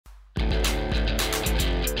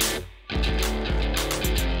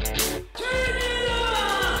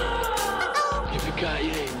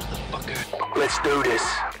Let's do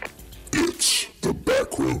this. It's the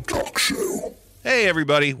Back Row Talk Show. Hey,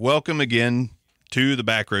 everybody. Welcome again to the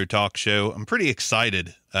Back Row Talk Show. I'm pretty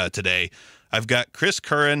excited today. I've got Chris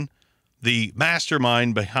Curran, the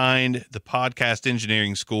mastermind behind the Podcast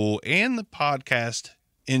Engineering School and the Podcast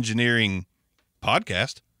Engineering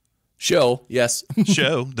Podcast Show, yes.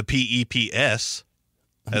 Show, the PEPS,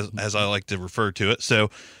 as I like to refer to it.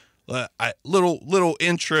 So, little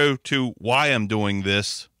intro to why I'm doing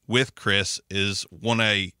this with Chris is when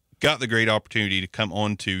I got the great opportunity to come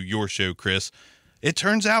on to your show, Chris. It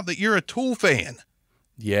turns out that you're a Tool fan.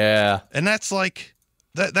 Yeah. And that's like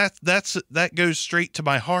that goes straight to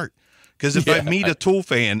my heart. Because if I meet a Tool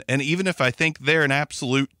fan, and even if I think they're an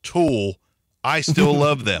absolute tool, I still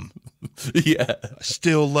love them. Yeah. I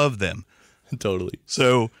still love them. Totally.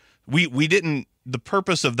 So we didn't, the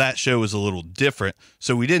purpose of that show is a little different.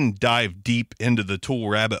 So we didn't dive deep into the Tool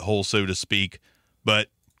rabbit hole, so to speak. But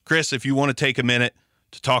Chris, if you want to take a minute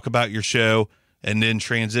to talk about your show and then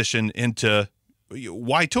transition into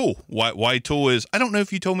why Tool, why Tool is, I don't know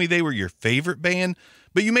if you told me they were your favorite band,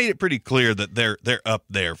 but you made it pretty clear that they're up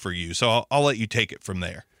there for you. So I'll let you take it from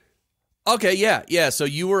there. Okay, yeah. So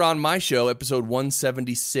you were on my show, episode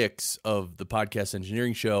 176 of the Podcast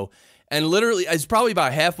Engineering Show, and literally, it's probably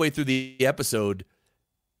about halfway through the episode,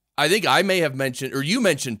 I think I may have mentioned, or you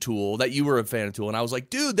mentioned Tool, that you were a fan of Tool, and I was like,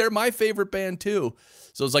 dude, they're my favorite band too.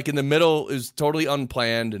 So it was like in the middle, it was totally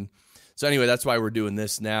unplanned, and so anyway, that's why we're doing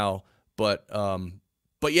this now. But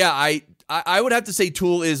yeah, I would have to say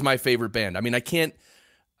Tool is my favorite band. I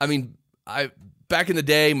back in the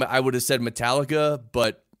day, I would have said Metallica,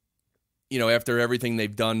 but you know, after everything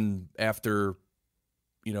they've done after,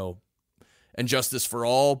 you know, and Justice for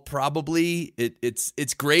All, probably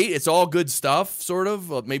it's great. It's all good stuff, sort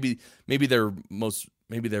of. Maybe the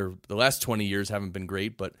last 20 years haven't been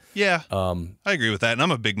great, but yeah, I agree with that. And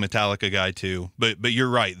I'm a big Metallica guy too. But you're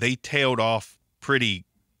right. They tailed off pretty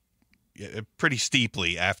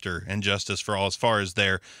steeply after And Justice for All, as far as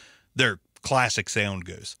their classic sound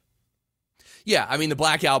goes. Yeah, I mean, the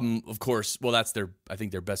Black Album, of course, well, that's I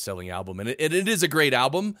think their best-selling album, and it is a great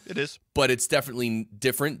album. It is. But it's definitely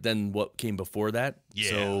different than what came before that. Yeah.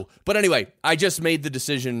 So, but anyway, I just made the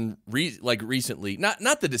decision, recently.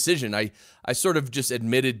 Not the decision, I sort of just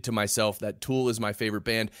admitted to myself that Tool is my favorite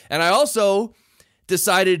band, and I also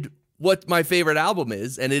decided what my favorite album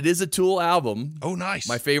is, and it is a Tool album. Oh, nice.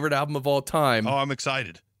 My favorite album of all time. Oh, I'm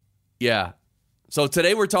excited. Yeah. So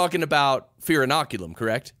today we're talking about Fear Inoculum,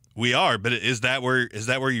 correct? We are, but is that where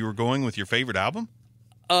you were going with your favorite album?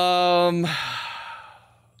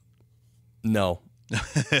 No.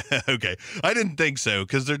 Okay, I didn't think so,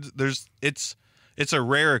 because it's a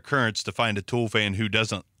rare occurrence to find a Tool fan who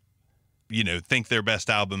doesn't, think their best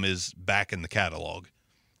album is back in the catalog.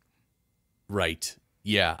 Right.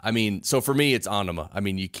 Yeah. I mean, so for me, it's Anima. I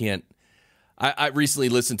mean, you can't. I recently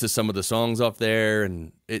listened to some of the songs off there,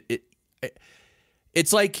 and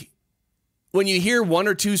it's like, when you hear one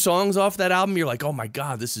or two songs off that album, you're like, oh my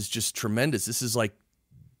God, this is just tremendous. This is like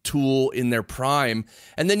Tool in their prime.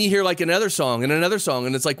 And then you hear like another song. And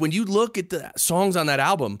it's like, when you look at the songs on that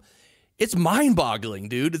album, it's mind boggling,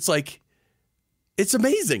 dude. It's like, it's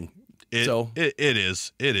amazing. It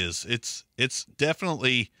is. It's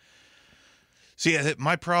definitely. See,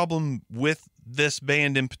 my problem with this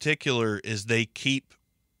band in particular is they keep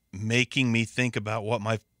making me think about what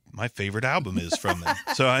my favorite album is from them.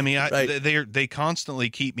 So I mean, right. they constantly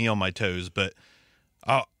keep me on my toes. But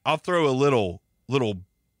I'll throw a little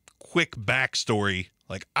quick backstory.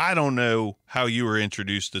 Like, I don't know how you were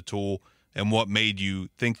introduced to Tool and what made you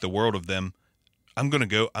think the world of them.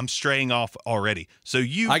 I'm straying off already. So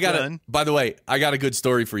by the way, I got a good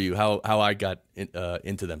story for you, how I got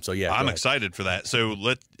into them. So yeah, I'm excited for that. So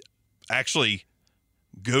let's actually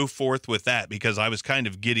go forth with that, because I was kind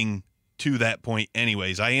of getting to that point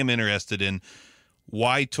anyways. I am interested in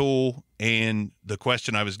why Tool, and the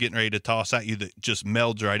question I was getting ready to toss at you that just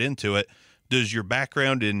melds right into it. Does your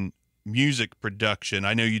background in music production,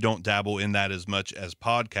 I know you don't dabble in that as much as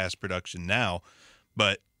podcast production now,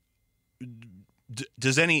 but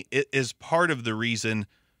is part of the reason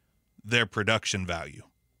their production value?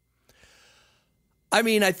 I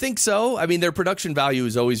mean, I think so. I mean, their production value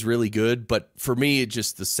is always really good, but for me, it's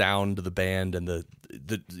just the sound of the band and the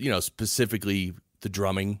specifically the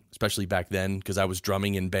drumming, especially back then, because I was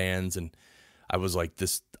drumming in bands, and I was like,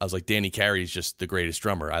 Danny Carey is just the greatest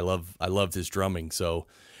drummer. I loved his drumming. So,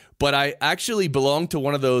 but I actually belonged to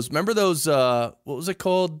one of those. Remember those? What was it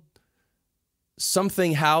called?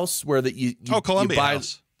 Something House, where Columbia you buy,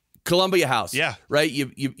 House. Columbia House. Yeah. Right.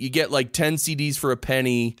 You get like 10 CDs for a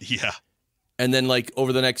penny. Yeah. And then like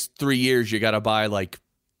over the next 3 years, you got to buy like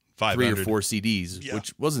 3 or 500. 4 CDs, Yeah.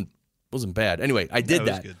 which wasn't bad. Anyway, I did That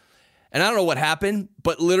was that. good. And I don't know what happened,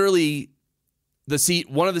 but literally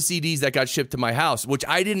one of the CDs that got shipped to my house, which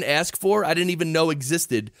I didn't ask for, I didn't even know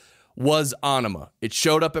existed, was Anima. It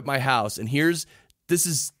showed up at my house, and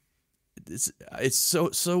it's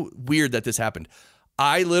so weird that this happened.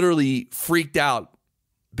 I literally freaked out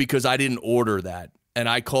because I didn't order that. And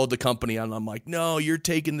I called the company and I'm like, "No, you're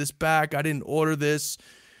taking this back. I didn't order this."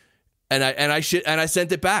 And I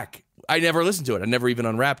sent it back. I never listened to it. I never even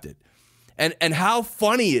unwrapped it. And how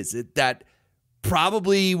funny is it that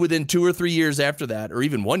probably within 2 or 3 years after that, or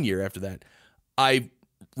even 1 year after that, I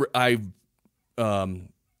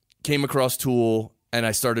came across Tool and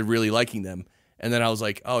I started really liking them. And then I was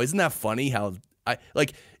like, "Oh, isn't that funny how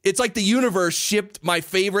it's like the universe shipped my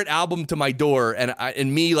favorite album to my door,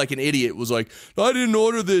 and me, like an idiot, was like, I didn't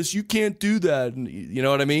order this. You can't do that." And you know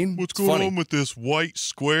what I mean? What's It's going funny. on with this white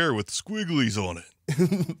square with squigglies on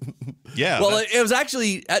it? Yeah. Well, it was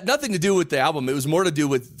actually had nothing to do with the album. It was more to do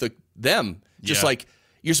with them. Just Yeah. like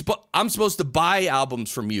I'm supposed to buy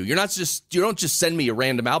albums from you. You don't just send me a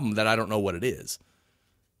random album that I don't know what it is.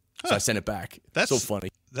 So I sent it back. That's so funny.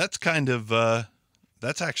 That's kind of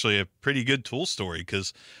that's actually a pretty good Tool story,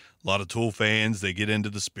 because a lot of Tool fans, they get into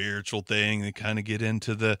the spiritual thing, they kind of get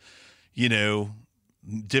into the,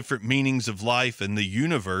 different meanings of life, and the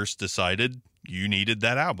universe decided you needed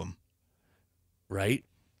that album. Right?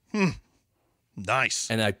 Nice.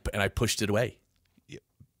 And I pushed it away.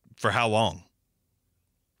 For how long?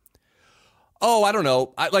 Oh, I don't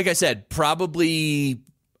know. Like I said, probably.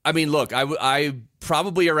 I mean, look, I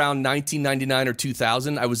probably around 1999 or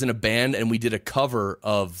 2000, I was in a band and we did a cover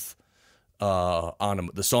of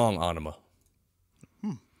Anima, the song Anima.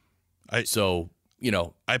 So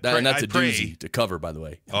and that's a doozy to cover, by the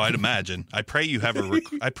way. Oh, I'd imagine. I pray you have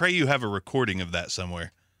a recording of that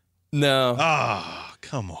somewhere. No, Ah,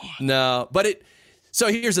 come on. no. But so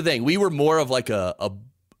here's the thing: we were more of like a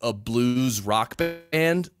blues rock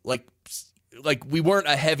band, like we weren't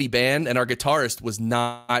a heavy band, and our guitarist was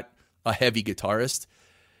not a heavy guitarist.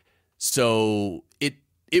 So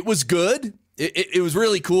it was good. It was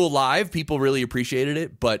really cool live. People really appreciated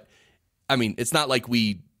it. But I mean, it's not like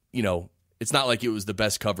it's not like it was the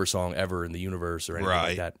best cover song ever in the universe or anything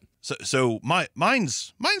like that. So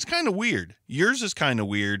mine's kind of weird. Yours is kind of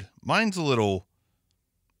weird. Mine's a little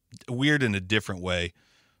weird in a different way.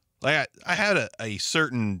 Like I had a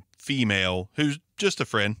certain female who's just a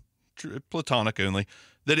friend, platonic only,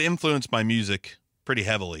 that influenced my music pretty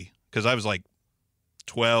heavily, because I was like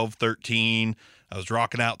 12, 13. I was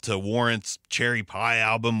rocking out to Warrant's Cherry Pie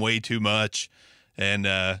album way too much. And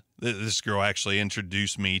this girl actually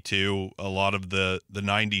introduced me to a lot of the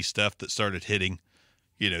 90s stuff that started hitting,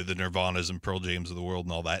 the Nirvanas and Pearl Jams of the world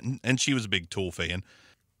and all that. And she was a big Tool fan.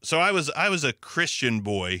 So I was a Christian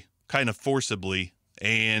boy, kind of forcibly.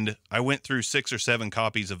 And I went through 6 or 7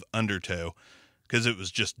 copies of Undertow, because it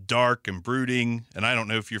was just dark and brooding. And I don't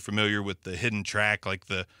know if you're familiar with the hidden track, like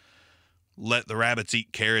the Let the Rabbits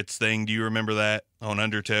Eat Carrots thing. Do you remember that on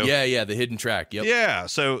Undertow? Yeah, the hidden track. Yep. Yeah,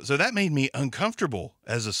 so that made me uncomfortable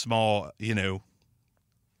as a small,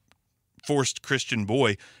 forced Christian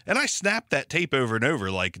boy. And I snapped that tape over and over,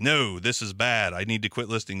 like, no, this is bad. I need to quit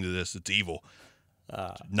listening to this. It's evil.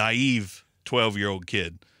 Naive 12-year-old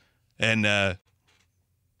kid. And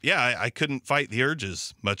I couldn't fight the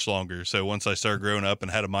urges much longer. So once I started growing up and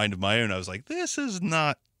had a mind of my own, I was like,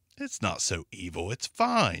 it's not so evil. It's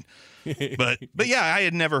fine. But yeah, I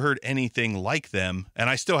had never heard anything like them, and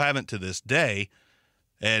I still haven't to this day.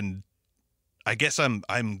 And I guess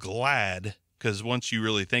I'm glad, because once you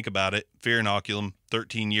really think about it, Fear Inoculum,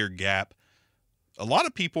 13-year gap, a lot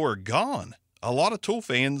of people are gone. A lot of Tool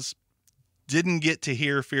fans didn't get to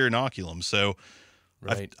hear Fear Inoculum. So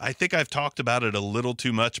Right. I think I've talked about it a little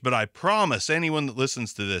too much, but I promise anyone that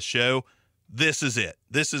listens to this show, this is it.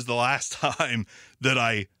 This is the last time that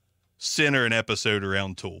I center an episode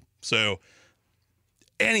around Tool. So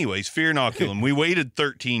anyways, Fear Inoculum, we waited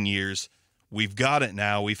 13 years. We've got it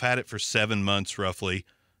now. We've had it for 7 months roughly.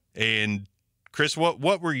 And Chris, what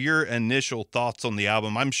were your initial thoughts on the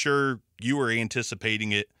album? I'm sure you were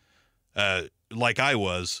anticipating it like I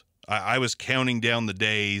was. I was counting down the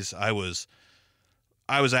days. I was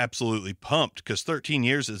absolutely pumped, because 13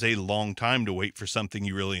 years is a long time to wait for something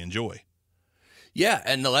you really enjoy. Yeah,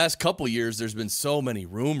 and the last couple of years, there's been so many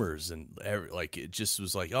rumors, and it just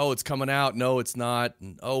was like, oh, it's coming out, no, it's not,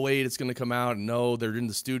 and oh wait, it's going to come out, and no, they're in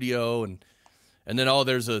the studio, and then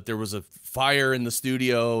there was a fire in the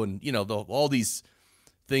studio, and all these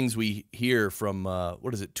things we hear from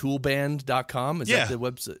what is it, toolband.com? Is that the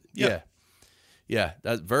website? Yep. Yeah.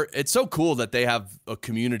 It's so cool that they have a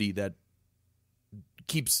community that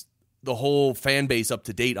keeps the whole fan base up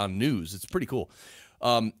to date on news. It's pretty cool.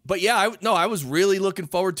 But yeah, I was really looking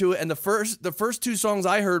forward to it. And the first two songs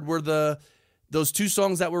I heard were those two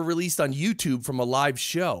songs that were released on YouTube from a live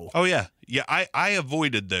show. Oh yeah. Yeah. I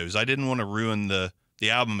avoided those. I didn't want to ruin the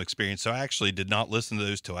album experience. So I actually did not listen to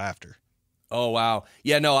those till after. Oh, wow.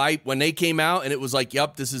 Yeah, no, when they came out and it was like,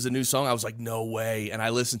 yep, this is a new song, I was like, no way. And I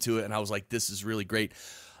listened to it and I was like, this is really great.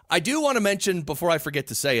 I do want to mention, before I forget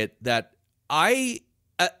to say it, that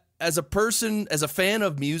as a fan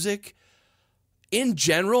of music, in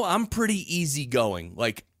general, I'm pretty easygoing.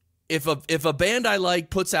 Like, if a band I like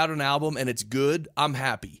puts out an album and it's good, I'm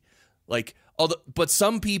happy. Like, but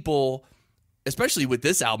some people, especially with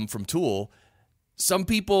this album from Tool, some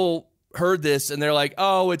people heard this and they're like,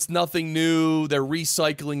 oh, it's nothing new. They're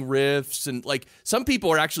recycling riffs. And like, some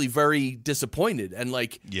people are actually very disappointed. And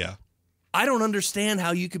like, yeah, I don't understand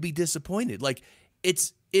how you could be disappointed. Like,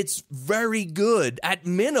 it's very good at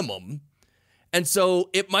minimum. And so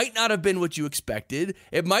it might not have been what you expected.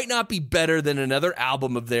 It might not be better than another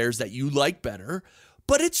album of theirs that you like better,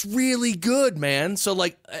 but it's really good, man. So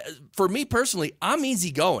like, for me personally, I'm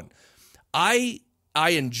easygoing. I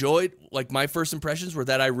enjoyed, like, my first impressions were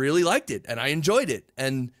that I really liked it and I enjoyed it.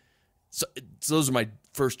 And so those are my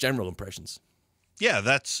first general impressions. Yeah,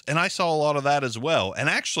 and I saw a lot of that as well. And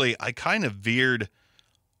actually, I kind of veered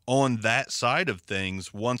on that side of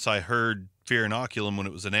things once I heard Fear Inoculum when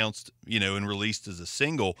it was announced, and released as a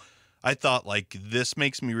single. I thought, like, this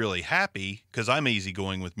makes me really happy because I'm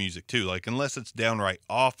easygoing with music too. Like, unless it's downright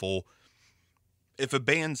awful, if a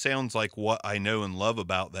band sounds like what I know and love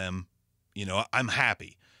about them, I'm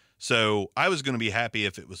happy. So I was going to be happy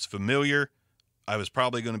if it was familiar. I was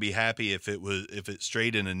probably going to be happy if it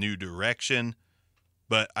strayed in a new direction.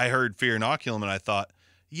 But I heard Fear Inoculum and I thought,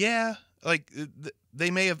 yeah, like they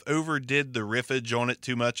may have overdid the riffage on it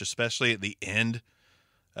too much, especially at the end.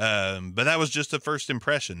 But that was just a first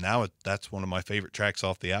impression. Now that's one of my favorite tracks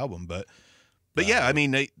off the album. But yeah, I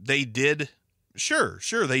mean, they did. Sure.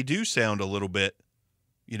 They do sound a little bit,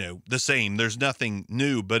 the same. There's nothing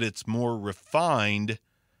new, but it's more refined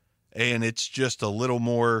and it's just a little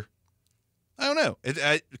more, I don't know.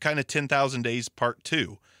 It kind of 10,000 Days Part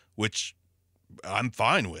 2, which I'm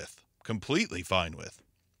fine with, completely fine with.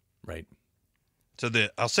 Right. So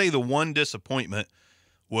I'll say the one disappointment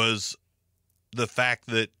was the fact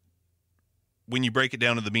that when you break it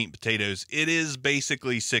down to the meat and potatoes, it is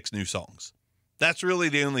basically 6 new songs. That's really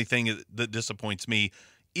the only thing that disappoints me.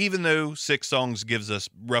 Even though 6 songs gives us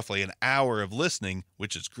roughly an hour of listening,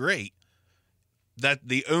 which is great, that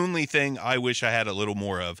the only thing I wish I had a little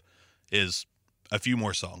more of is a few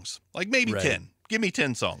more songs. Like maybe 10. Give me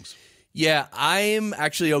 10 songs. Yeah, I'm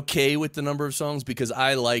actually okay with the number of songs because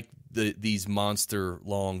I like these monster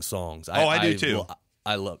long songs. I do too.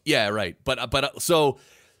 I love. Yeah, right. But so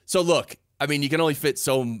look, I mean, you can only fit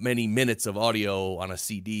so many minutes of audio on a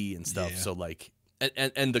CD and stuff. Yeah. So like,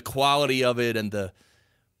 and the quality of it and the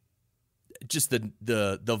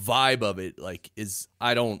vibe of it, like,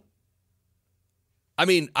 I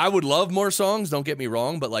mean, I would love more songs, don't get me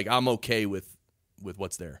wrong, but like, I'm okay with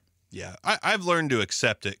what's there. Yeah. I've learned to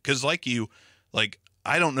accept it. Cause like you, like,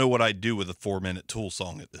 I don't know what I'd do with a 4-minute Tool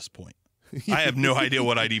song at this point. I have no idea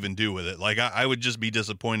what I'd even do with it. Like, I would just be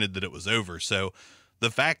disappointed that it was over. So the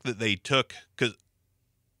fact that they took, cause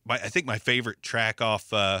I think my favorite track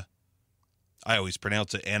off, I always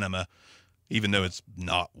pronounce it Anima, even though it's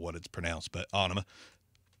not what it's pronounced, but Anima,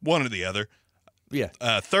 one or the other. Yeah.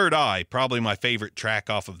 Third Eye, probably my favorite track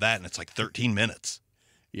off of that. And it's like 13 minutes.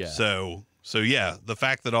 Yeah. So yeah, the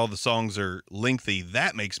fact that all the songs are lengthy,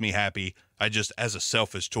 that makes me happy. I just, as a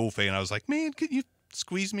selfish Tool fan, I was like, man, could you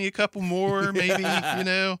squeeze me a couple more? Maybe,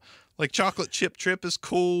 like Chocolate Chip Trip is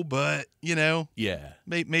cool, but yeah,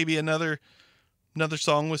 maybe another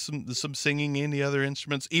song with some singing and the other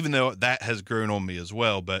instruments, even though that has grown on me as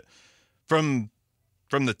well. But from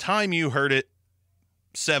the time you heard it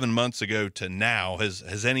 7 months ago to now,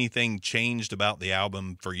 has anything changed about the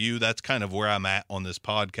album for you? That's kind of where I'm at on this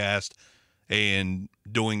podcast and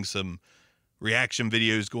doing some reaction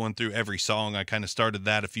videos, going through every song. I kind of started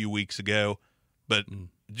that a few weeks ago, but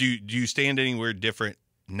do you stand anywhere different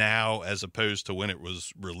now as opposed to when it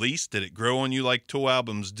was released? Did it grow on you like Tool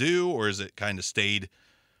albums do, or is it kind of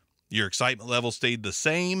your excitement level stayed the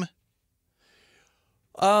same?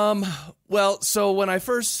 Well, so when I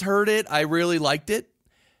first heard it, I really liked it.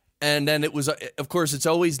 And then it was, of course, it's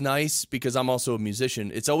always nice because I'm also a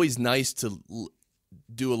musician. It's always nice to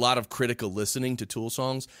do a lot of critical listening to Tool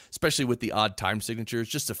songs, especially with the odd time signatures,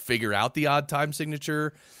 just to figure out the odd time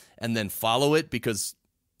signature and then follow it, because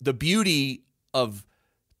the beauty of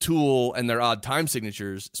Tool and their odd time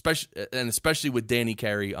signatures, especially with Danny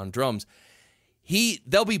Carey on drums,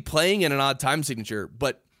 they'll be playing in an odd time signature,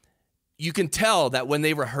 but you can tell that when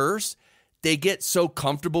they rehearse, they get so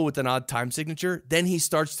comfortable with an odd time signature, then he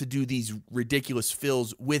starts to do these ridiculous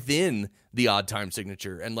fills within the odd time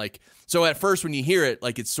signature. And like, so at first when you hear it,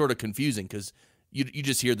 like it's sort of confusing because you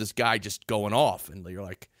just hear this guy just going off and you're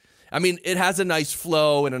like, I mean, it has a nice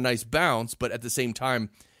flow and a nice bounce, but at the same time,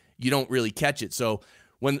 you don't really catch it. So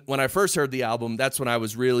when I first heard the album, that's when I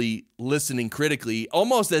was really listening critically,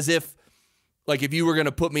 almost as if, like if you were going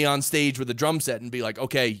to put me on stage with a drum set and be like,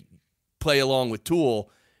 okay, play along with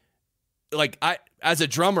Tool. Like as a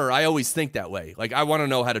drummer, I always think that way. Like I want to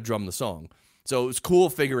know how to drum the song. So it was cool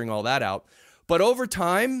figuring all that out. But over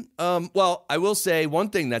time, well, I will say one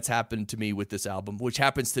thing that's happened to me with this album, which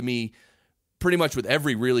happens to me pretty much with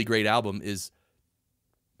every really great album, is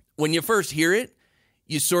when you first hear it,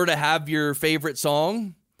 you sort of have your favorite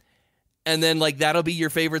song, and then like that'll be your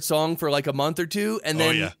favorite song for like a month or two, and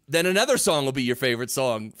then then another song will be your favorite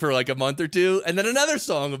song for like a month or two, and then another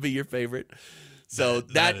song will be your favorite. So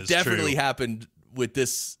that definitely happened with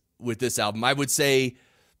this album. I would say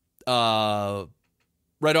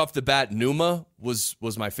right off the bat, Pneuma was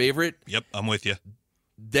my favorite. Yep, I'm with you.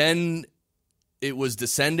 Then it was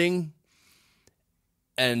Descending,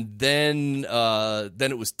 and then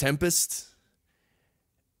it was Tempest,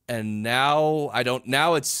 and now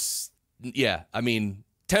it's I mean,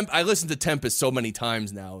 I listen to Tempest so many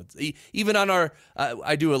times now. Even on our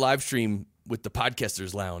I do a live stream with the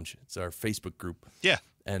Podcasters Lounge. It's our Facebook group. Yeah.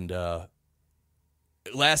 And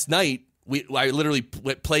last night I literally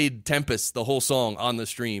played Tempest, the whole song, on the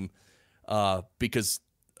stream because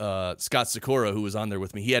Scott Sakura, who was on there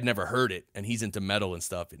with me, he had never heard it, and he's into metal and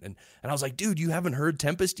stuff. And I was like, dude, you haven't heard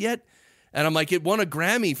Tempest yet? And I'm like, it won a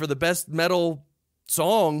Grammy for the best metal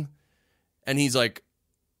song. And he's like,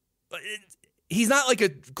 he's not like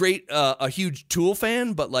a huge Tool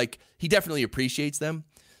fan, but like he definitely appreciates them.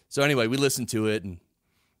 So anyway, we listened to it, and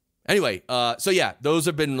anyway, so yeah, those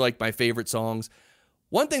have been like my favorite songs.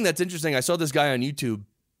 One thing that's interesting, I saw this guy on YouTube.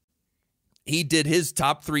 He did his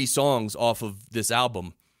top 3 songs off of this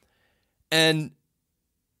album, and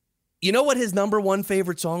you know what his number 1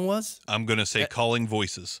 favorite song was? I'm gonna say Calling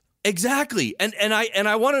Voices. Exactly, and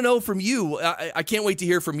I want to know from you. I can't wait to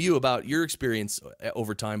hear from you about your experience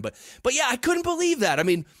over time. But yeah, I couldn't believe that. I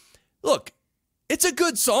mean, look. It's a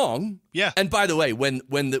good song. Yeah. And by the way, when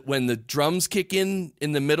the drums kick in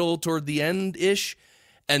the middle toward the end ish,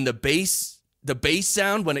 and the bass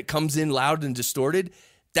sound when it comes in loud and distorted,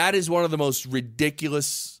 that is one of the most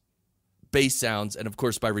ridiculous bass sounds. And of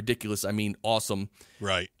course, by ridiculous, I mean awesome.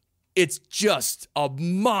 Right. It's just a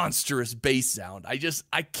monstrous bass sound.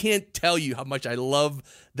 I can't tell you how much I love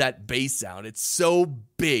that bass sound. It's so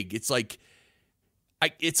big. It's like,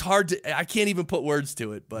 it's hard to. I can't even put words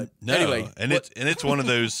to it. But no, anyway, it's one of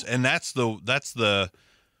those, and that's the.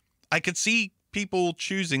 I could see people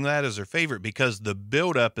choosing that as their favorite because the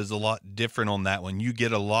build-up is a lot different on that one. You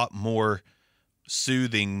get a lot more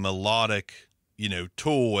soothing, melodic,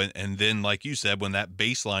 Tool, and then like you said, when that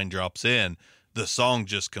bass line drops in, the song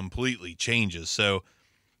just completely changes. So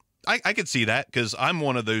I could see that because I'm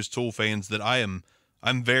one of those Tool fans that I'm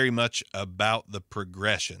very much about the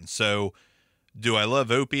progression. So. Do I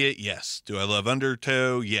love Opiate? Yes. Do I love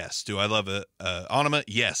Undertow? Yes. Do I love Ænima?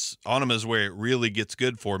 Yes. Ænima is where it really gets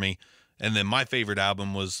good for me. And then my favorite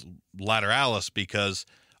album was Lateralus because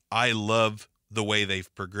I love the way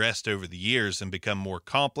they've progressed over the years and become more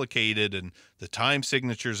complicated, and the time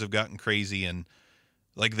signatures have gotten crazy, and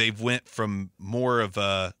like they've went from more of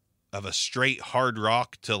a straight hard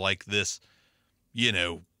rock to like this,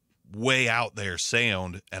 way out there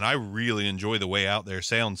sound. And I really enjoy the way out there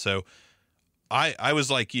sound. So I was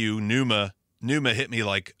like you, Pneuma hit me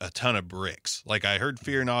like a ton of bricks. Like I heard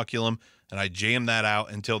Fear Inoculum and I jammed that out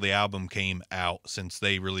until the album came out, since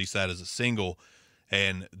they released that as a single,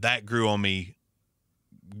 and that grew on me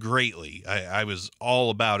greatly. I was all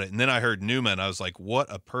about it. And then I heard Pneuma and I was like, what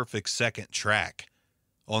a perfect second track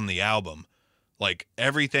on the album. Like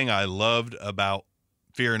everything I loved about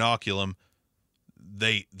Fear Inoculum,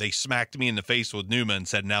 they smacked me in the face with Pneuma and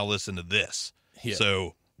said, now listen to this. Yeah.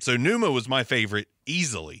 So Pneuma was my favorite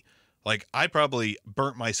easily. Like I probably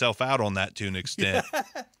burnt myself out on that to an extent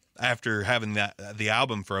after having the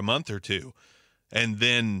album for a month or two. And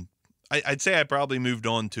then I'd say I probably moved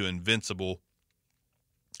on to Invincible.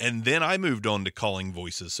 And then I moved on to Calling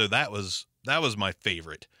Voices. So that was my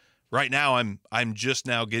favorite. Right now I'm just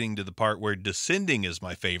now getting to the part where Descending is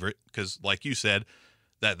my favorite, because like you said,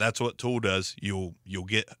 that's what Tool does. You'll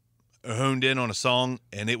get honed in on a song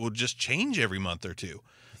and it will just change every month or two.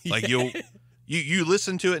 Like you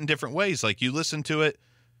listen to it in different ways. Like you listen to it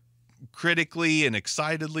critically and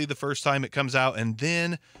excitedly the first time it comes out, and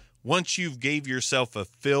then once you've gave yourself a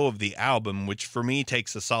feel of the album, which for me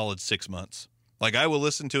takes a solid 6 months. Like I will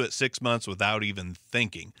listen to it 6 months without even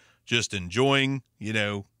thinking, just enjoying,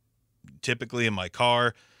 typically in my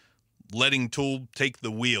car, letting Tool take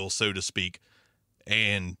the wheel, so to speak.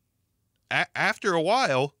 And after a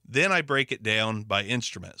while, then I break it down by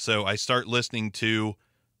instrument. So I start listening to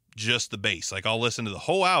just the bass. Like I'll listen to the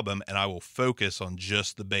whole album and I will focus on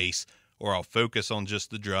just the bass, or I'll focus on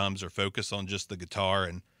just the drums, or focus on just the guitar.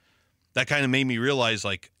 And that kind of made me realize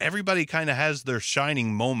like everybody kind of has their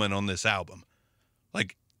shining moment on this album.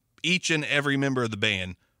 Like each and every member of the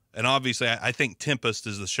band. And obviously I think Tempest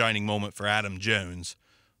is the shining moment for Adam Jones.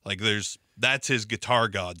 Like that's his Guitar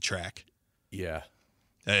God track. Yeah.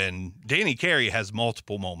 And Danny Carey has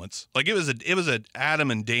multiple moments. Like it was a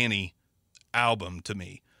Adam and Danny album to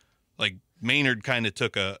me. Like Maynard kind of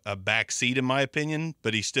took a back seat in my opinion,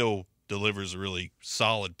 but he still delivers a really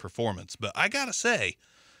solid performance. But I gotta say,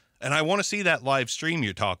 and I want to see that live stream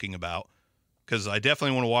you're talking about, because I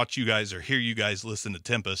definitely want to watch you guys or hear you guys listen to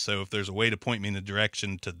Tempest. So if there's a way to point me in the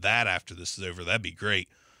direction to that after this is over, that'd be great.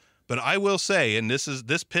 But I will say, and this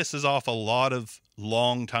pisses off a lot of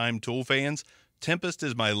longtime Tool fans, Tempest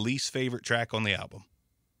is my least favorite track on the album.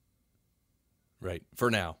 Right. For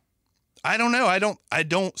now. I don't know. I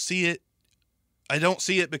don't see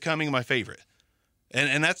it becoming my favorite.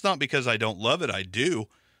 And that's not because I don't love it. I do.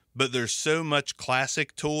 But there's so much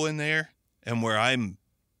classic Tool in there, and where I'm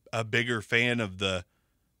a bigger fan of the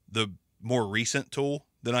more recent Tool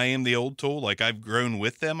than I am the old Tool. Like I've grown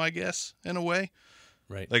with them, I guess, in a way.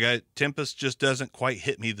 Right. Like Tempest just doesn't quite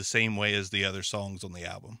hit me the same way as the other songs on the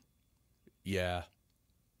album. Yeah.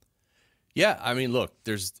 Yeah, I mean, look,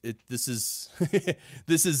 this is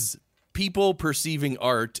this is people perceiving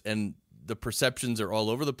art, and the perceptions are all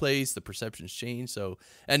over the place. The perceptions change, so,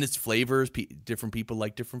 and it's flavors. Different people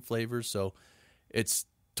like different flavors, so it's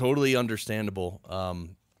totally understandable.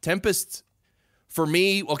 Tempest, for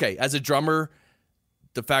me, okay, as a drummer,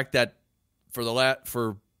 the fact that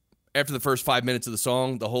for after the first 5 minutes of the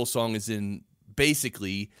song, the whole song is in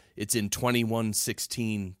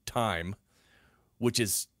 21/16 time, which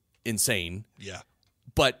is insane. Yeah.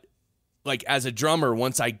 But like as a drummer,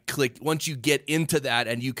 once you get into that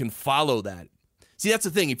and you can follow that. See, that's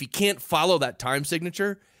the thing. If you can't follow that time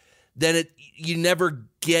signature, then you never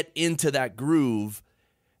get into that groove.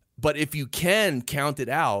 But if you can count it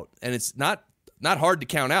out, and it's not hard to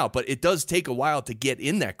count out, but it does take a while to get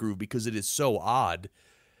in that groove because it is so odd.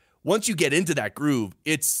 Once you get into that groove,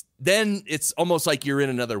 it's almost like you're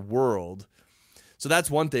in another world. So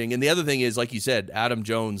that's one thing. And the other thing is, like you said, Adam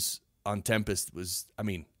Jones on Tempest was, I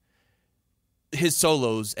mean, his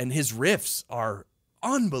solos and his riffs are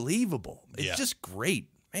unbelievable. It's just great,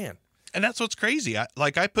 man. And that's what's crazy.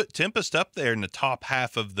 I put Tempest up there in the top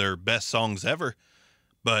half of their best songs ever.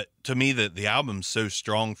 But to me, the album's so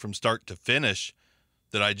strong from start to finish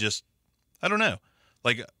that I don't know.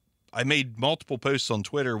 Like, I made multiple posts on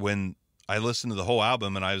Twitter when I listened to the whole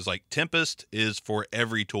album, and I was like, Tempest is for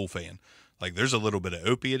every Tool fan. Like, there's a little bit of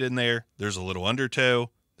Opiate in there. There's a little Undertow.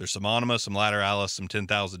 There's some Anima, some Lateralis, some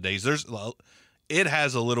 10,000 Days. It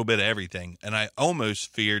has a little bit of everything. And I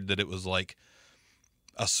almost feared that it was like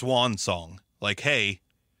a swan song. Like, hey,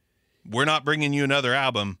 we're not bringing you another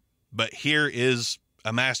album, but here is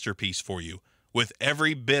a masterpiece for you with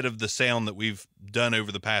every bit of the sound that we've done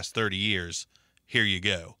over the past 30 years. Here you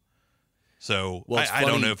go. So I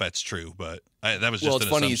don't know if that's true, but that was just an assumption. Well, it's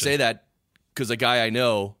funny you say that because a guy I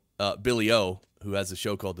know, Billy O, who has a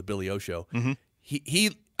show called The Billy O Show, mm-hmm.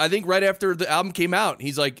 he I think right after the album came out,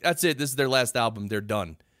 he's like, that's it. This is their last album. They're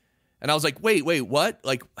done. And I was like, wait, what?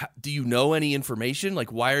 Like, do you know any information?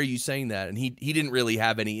 Like, why are you saying that? And he didn't really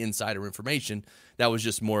have any insider information. That was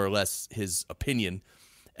just more or less his opinion.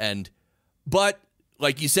 But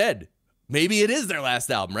like you said, maybe it is their last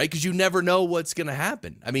album, right? Because you never know what's going to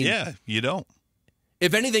happen. I mean, yeah, you don't.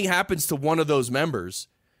 If anything happens to one of those members,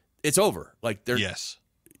 it's over. Like, yes.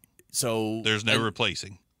 So there's no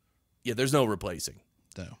replacing. Yeah, there's no replacing.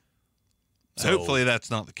 No. So, hopefully that's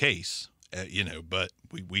not the case, but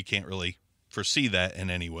we can't really foresee that in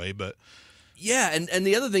any way. But yeah, and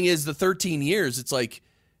the other thing is the 13 years. It's like,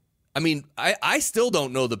 I mean, I still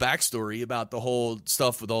don't know the backstory about the whole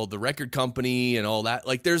stuff with all the record company and all that.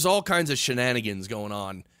 Like, there's all kinds of shenanigans going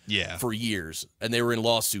on. Yeah. For years, and they were in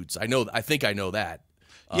lawsuits. I think I know that.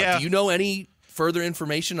 Yeah. Do you know any further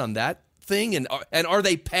information on that thing? And are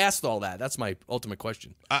they past all that? That's my ultimate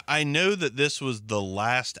question. I know that this was the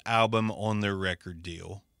last album on their record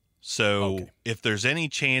deal. So Okay. if there's any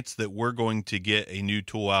chance that we're going to get a new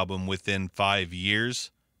Tool album within 5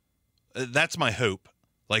 years, that's my hope.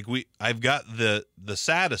 Like I've got the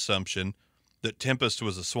sad assumption that Tempest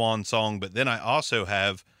was a swan song, but then I also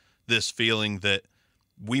have this feeling that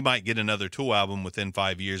we might get another Tool album within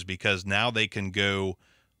 5 years because now they can go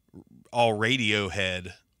all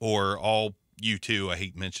Radiohead or all U2. I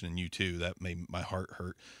hate mentioning U2. That made my heart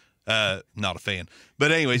hurt. Not a fan.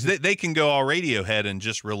 But anyways, they can go all Radiohead and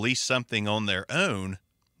just release something on their own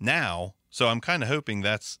now. So I'm kind of hoping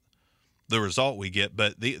that's the result we get.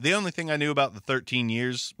 But the only thing I knew about the 13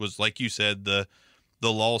 years was, like you said, the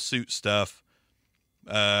lawsuit stuff.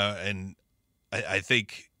 And I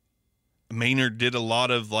think Maynard did a lot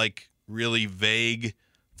of like really vague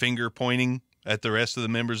finger pointing at the rest of the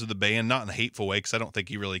members of the band, not in a hateful way, because I don't think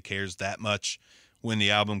he really cares that much when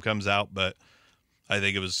the album comes out. But I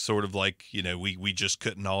think it was sort of like, we just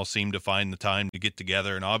couldn't all seem to find the time to get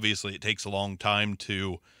together. And obviously it takes a long time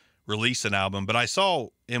to release an album. But I saw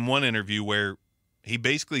in one interview where he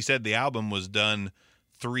basically said the album was done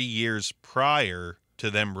 3 years prior to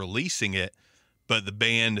them releasing it. But the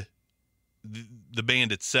band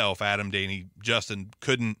itself, Adam, Danny, Justin,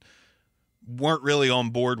 weren't really on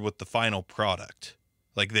board with the final product.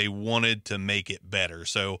 Like they wanted to make it better.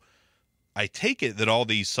 So I take it that all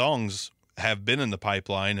these songs have been in the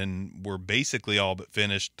pipeline and were basically all but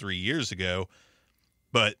finished 3 years ago.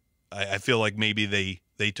 But I feel like maybe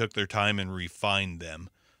they took their time and refined them,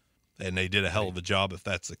 and they did a hell of a job if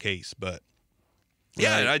that's the case. But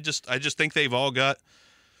yeah, I just think they've all got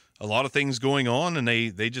a lot of things going on, and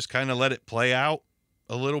they just kind of let it play out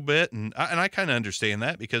a little bit. And I kind of understand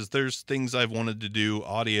that, because there's things I've wanted to do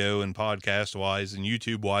audio and podcast wise and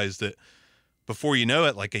YouTube wise that before you know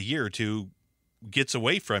it, like a year or two gets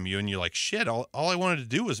away from you, and you're like, shit, all I wanted to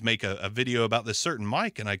do was make a video about this certain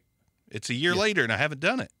mic, and it's a year later and I haven't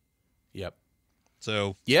done it. Yep.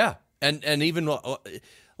 So yeah. And even a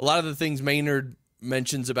lot of the things Maynard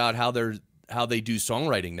mentions about how they do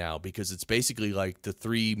songwriting now, because it's basically like the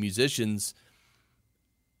three musicians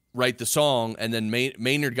write the song, and then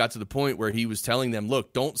Maynard got to the point where he was telling them,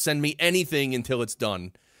 look, don't send me anything until it's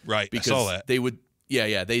done. Right. Because I saw that. they would,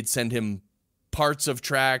 they'd send him parts of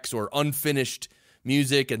tracks or unfinished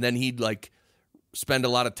music, and then he'd like spend a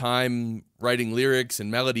lot of time writing lyrics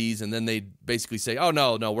and melodies, and then they'd basically say, oh,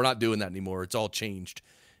 no, we're not doing that anymore. It's all changed.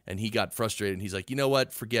 And he got frustrated, and he's like, you know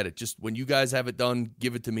what? Forget it. Just when you guys have it done,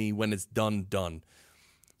 give it to me when it's done.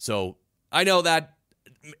 So I know that,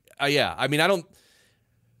 I mean, I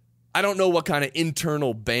don't know what kind of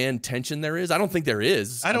internal band tension there is. I don't think there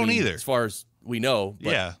is. I don't mean, either. As far as we know.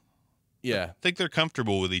 But yeah. I think they're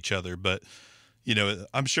comfortable with each other, but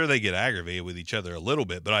I'm sure they get aggravated with each other a little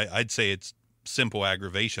bit, but I'd say it's simple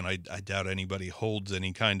aggravation. I doubt anybody holds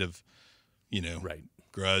any kind of,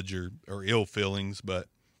 grudge or ill feelings, but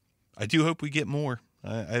I do hope we get more.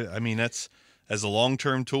 I mean, that's, as a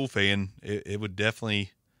long-term Tool fan, it would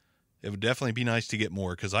definitely be nice to get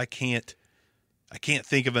more, because I can't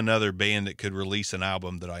think of another band that could release an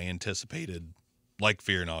album that I anticipated like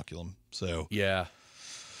Fear Inoculum. So yeah,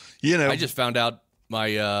 I just found out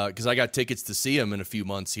because I got tickets to see them in a few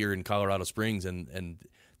months here in Colorado Springs, and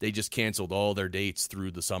they just canceled all their dates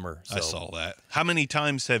through the summer. So. I saw that. How many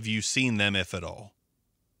times have you seen them, if at all?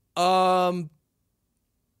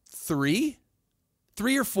 3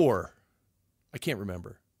 or 4. I can't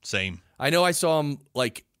remember. Same. I know I saw them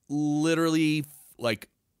like literally like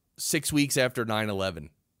 6 weeks after 9/11.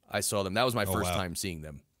 I saw them. That was my first time seeing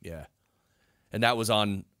them. Yeah. And that was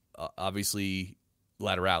on obviously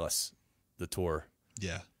Lateralis, the tour.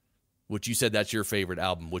 Yeah. Which you said that's your favorite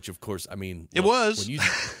album, which of course, I mean, it was.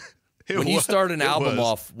 When you start an album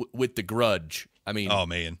off with The Grudge, I mean, oh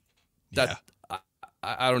man. That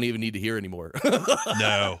I don't even need to hear anymore.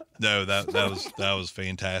 No, that was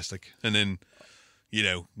fantastic. And then,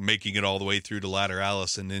 making it all the way through to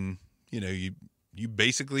Lateralis, and then, you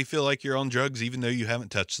basically feel like you're on drugs even though you haven't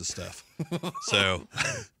touched the stuff. So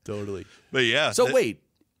totally. But yeah. So wait,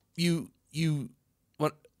 you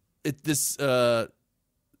want this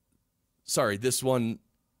one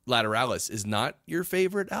Lateralis is not your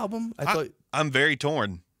favorite album? I thought I'm very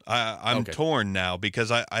torn. I'm torn now,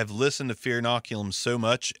 because I've listened to Fear Inoculum so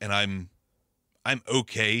much, and I'm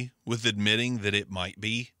okay with admitting that it might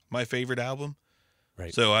be my favorite album.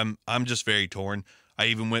 Right. So I'm just very torn. I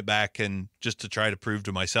even went back and just to try to prove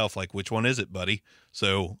to myself, like, which one is it, buddy?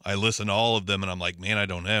 So I listened to all of them, and I'm like, man, I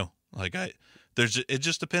don't know. Like it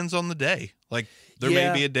just depends on the day. Like there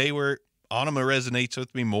may be a day where Anima resonates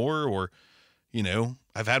with me more, or,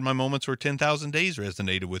 I've had my moments where 10,000 Days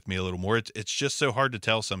resonated with me a little more. It's just so hard to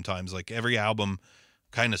tell sometimes. Like every album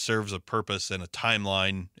kind of serves a purpose and a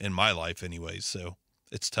timeline in my life anyways. So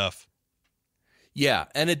it's tough. Yeah.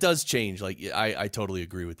 And it does change. Like I totally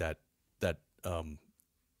agree with that.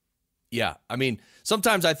 Yeah. I mean,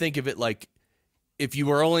 sometimes I think of it like if you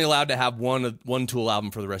were only allowed to have one Tool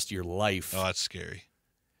album for the rest of your life. Oh, that's scary.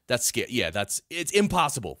 That's scary. Yeah, it's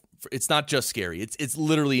impossible. It's not just scary. It's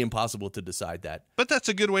literally impossible to decide that. But that's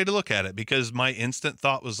a good way to look at it, because my instant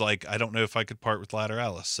thought was like, I don't know if I could part with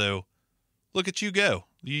Lateralus. So look at you go.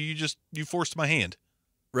 You forced my hand.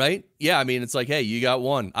 Right? Yeah, I mean, it's like, hey, you got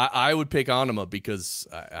one. I would pick Anima because,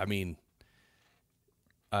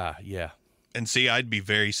 yeah. And see, I'd be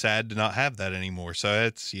very sad to not have that anymore. So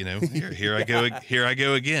it's, here I go, here I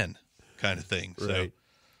go again kind of thing. So, right.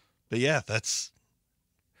 But yeah, that's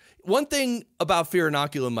one thing about Fear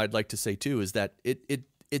Inoculum I'd like to say too is that it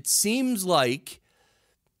seems like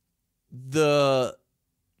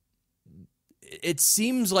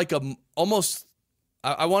almost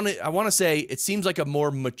I want to say it seems like a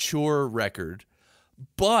more mature record,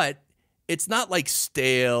 but it's not like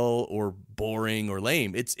stale or boring or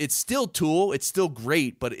lame. It's still Tool. It's still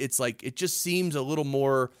great, but it's like it just seems a little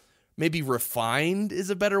more maybe refined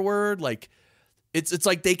is a better word. Like it's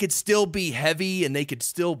like they could still be heavy and they could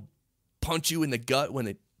still punch you in the gut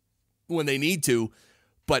when they need to,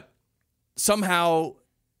 but somehow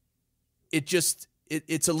it's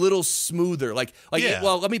a little smoother. Yeah.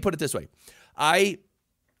 Well, let me put it this way.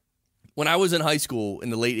 When I was in high school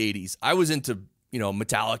in the late 80s, I was into,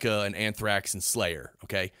 Metallica and Anthrax and Slayer,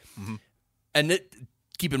 okay? Mm-hmm. And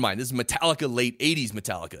keep in mind, this is Metallica, late 80s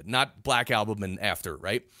Metallica, not Black Album and after,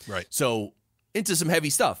 right? Right. So into some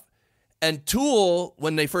heavy stuff. And Tool,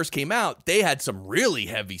 when they first came out, they had some really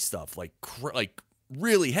heavy stuff, like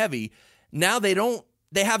really heavy. Now they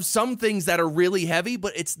have some things that are really heavy,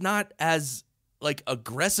 but it's not as like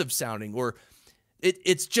aggressive sounding, or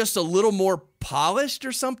it's just a little more polished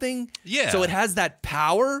or something. Yeah. So it has that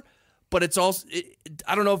power, but it's also,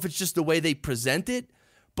 I don't know if it's just the way they present it,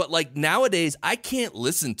 but like nowadays I can't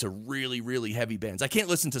listen to really, really heavy bands. I can't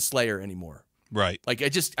listen to Slayer anymore. right. Like I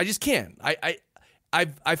just can't.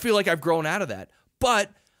 I feel like I've grown out of that,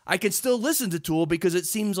 but I can still listen to Tool because it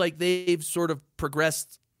seems like they've sort of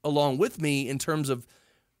progressed along with me in terms of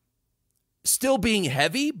still being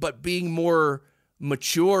heavy, but being more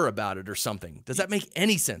mature about it or something. Does that make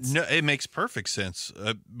any sense? No, it makes perfect sense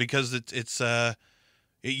because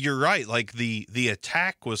you're right. Like the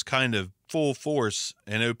attack was kind of full force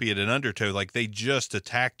in Opiate and Undertow. Like they just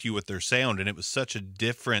attacked you with their sound, and it was such a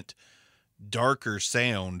different, darker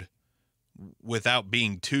sound without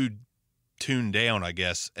being too tuned down, I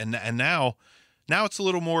guess. And now it's a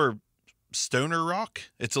little more stoner rock.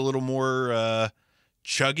 It's a little more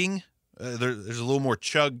chugging. There's a little more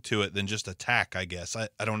chug to it than just attack, I guess. I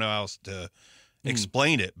don't know how else to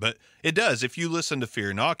explain it, but it does. If you listen to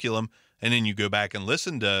Fear Inoculum and then you go back and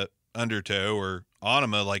listen to Undertow or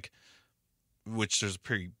Anima, which there's a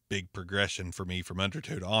pretty big progression for me from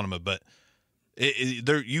Undertow to Anima, but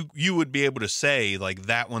you would be able to say like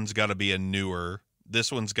that one's got to be a newer,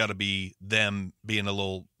 this one's got to be them being a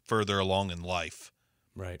little further along in life,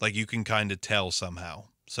 right? Like you can kind of tell somehow.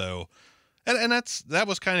 So, and that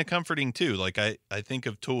was kind of comforting too. Like I think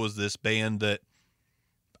of Tool as this band that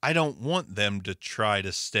I don't want them to try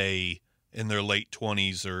to stay in their late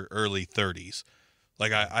 20s or early 30s.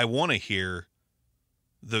 Like I want to hear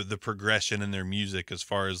the progression in their music as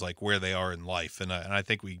far as like where they are in life. And I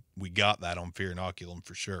think we got that on Fear Inoculum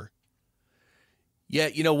for sure. Yeah.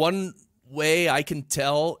 One way I can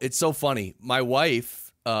tell, it's so funny. My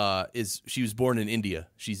wife she was born in India.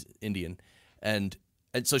 She's Indian. And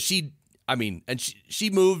so she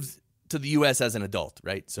moved to the US as an adult,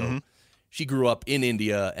 right? So she grew up in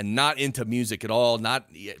India and not into music at all.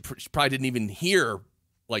 She probably didn't even hear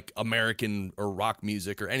like American or rock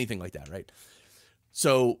music or anything like that, right?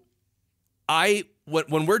 So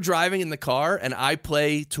when we're driving in the car and I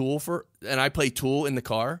play Tool in the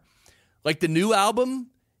car, like the new album,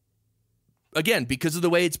 again, because of the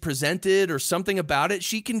way it's presented or something about it,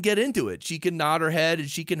 she can get into it. She can nod her head and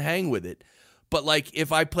she can hang with it. But like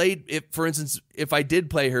if I did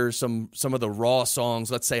play her some of the raw songs,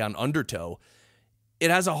 let's say on Undertow, it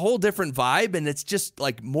has a whole different vibe and it's just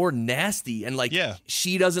like more nasty and like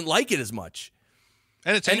she doesn't like it as much.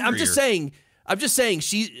 And it's angrier. I'm just saying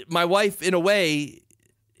my wife in a way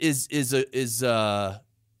is it's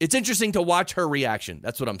interesting to watch her reaction.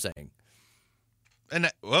 That's what I'm saying. And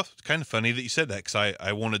it's kind of funny that you said that, because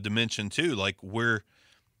I wanted to mention too, like we're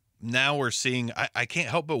seeing, I can't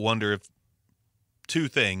help but wonder if two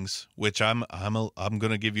things, which I'm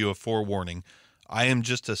going to give you a forewarning. I am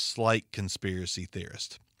just a slight conspiracy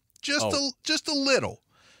theorist, just a little.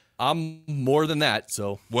 I'm more than that.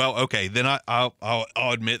 So well, okay, then I'll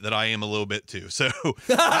admit that I am a little bit too. So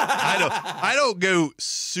I don't go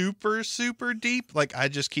super deep. Like, I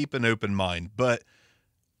just keep an open mind. But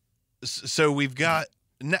so we've got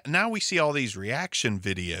now we see all these reaction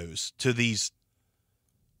videos to these.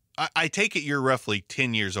 I take it you're roughly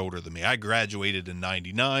 10 years older than me. I graduated in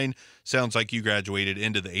 99. Sounds like you graduated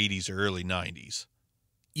into the 80s or early 90s.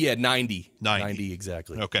 Yeah, 90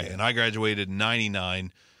 exactly. Okay, yeah. And I graduated in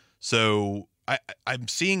 99. So I'm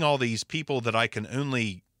seeing all these people that I can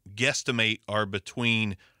only guesstimate are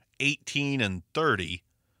between 18 and 30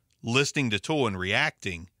 listening to Tool and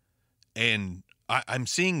reacting. And I'm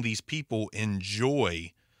seeing these people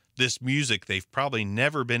enjoy this music they've probably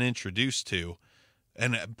never been introduced to.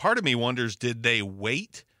 And part of me wonders, did they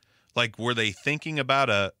wait? Like, were they thinking about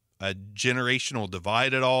a generational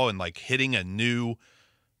divide at all and like hitting a new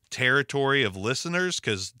territory of listeners?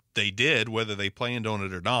 Because they did, whether they planned on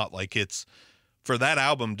it or not. Like, it's for that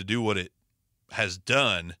album to do what it has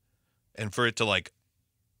done and for it to like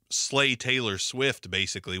slay Taylor Swift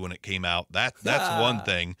basically when it came out. That's one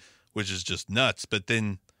thing, which is just nuts. But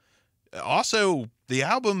then also the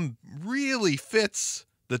album really fits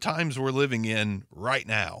the times we're living in right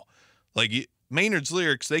now. Like, Maynard's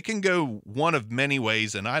lyrics, they can go one of many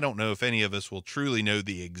ways, and I don't know if any of us will truly know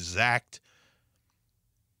the exact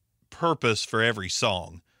purpose for every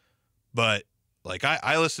song. But like,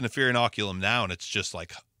 I listen to Fear Inoculum now, and it's just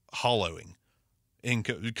like hollowing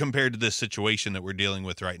compared to this situation that we're dealing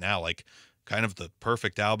with right now. Like, kind of the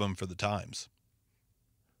perfect album for the times.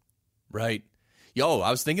 Right. Yo,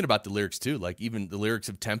 I was thinking about the lyrics too. Like, even the lyrics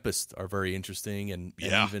of Tempest are very interesting, and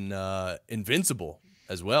even Invincible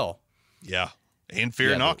as well. Yeah, and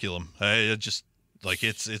Fear Inoculum. I just like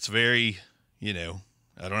it's very, I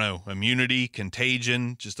don't know, immunity,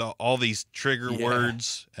 contagion, just all these trigger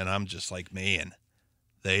words, and I'm just like, man,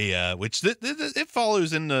 they which it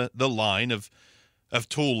follows in the line of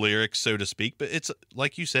Tool lyrics, so to speak. But it's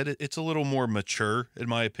like you said, it's a little more mature in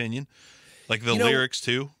my opinion. Like the lyrics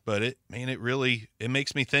too, but it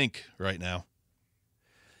makes me think right now.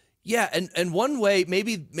 Yeah, and one way,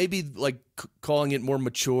 maybe like calling it more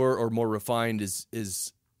mature or more refined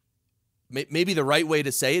is maybe the right way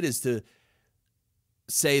to say it is to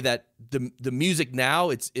say that the music now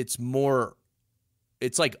it's more,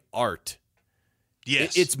 it's like art.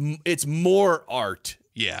 Yes, it's more art.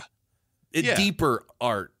 Yeah, Deeper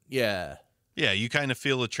art. Yeah, yeah. You kind of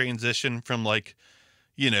feel a transition from like,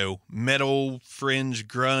 metal, fringe,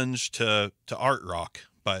 grunge to art rock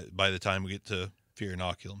by the time we get to Fear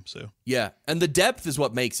Inoculum. So yeah, and the depth is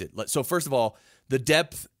what makes it. So first of all, the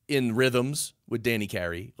depth in rhythms with Danny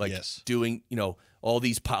Carey, like doing all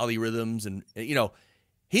these polyrhythms, and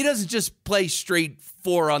he doesn't just play straight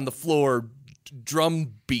 4 on the floor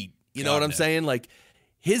drum beat. You know what I'm saying? Like,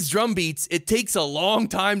 his drum beats, it takes a long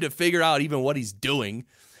time to figure out even what he's doing,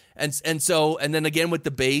 and then again with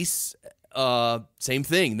the bass. Same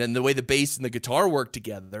thing. Then the way the bass and the guitar work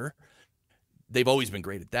together, they've always been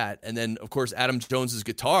great at that. And then of course Adam Jones's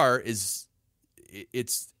guitar it's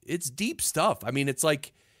deep stuff. I mean, it's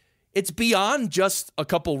like, it's beyond just a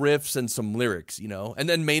couple riffs and some lyrics, and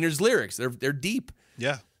then Maynard's lyrics, they're deep.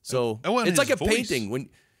 Yeah. So it's like a painting.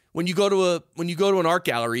 When you go to an art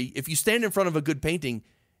gallery, if you stand in front of a good painting,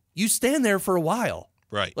 you stand there for a while.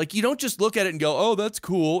 Right. Like, you don't just look at it and go, oh, that's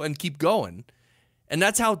cool, and keep going. And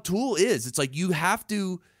that's how Tool is. It's like you have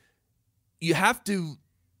to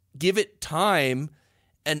give it time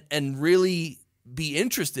and really be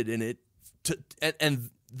interested in it, and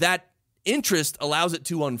that interest allows it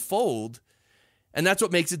to unfold. And that's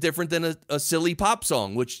what makes it different than a silly pop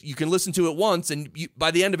song, which you can listen to it once, and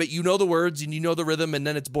by the end of it, you know the words and you know the rhythm, and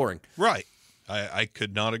then it's boring. Right. I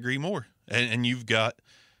could not agree more. And you've got,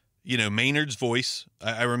 Maynard's voice.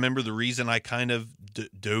 I remember the reason I kind of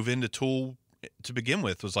dove into Tool to begin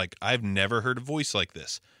with was like, I've never heard a voice like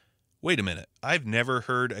this. Wait a minute. I've never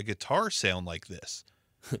heard a guitar sound like this.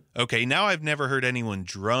 Okay, now I've never heard anyone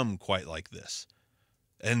drum quite like this.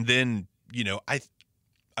 And then,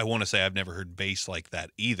 I want to say I've never heard bass like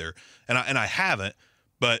that either. And I haven't,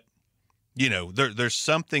 but there's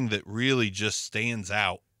something that really just stands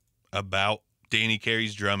out about Danny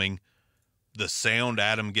Carey's drumming, the sound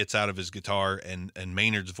Adam gets out of his guitar, and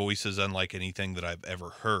Maynard's voice is unlike anything that I've ever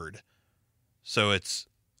heard. So it's,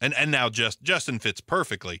 and now Justin fits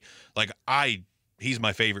perfectly. Like, he's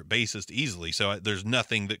my favorite bassist easily. So there's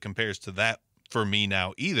nothing that compares to that for me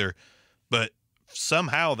now either. But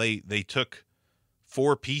somehow they took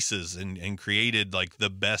 4 pieces and created like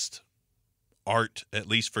the best art, at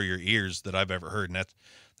least for your ears, that I've ever heard. And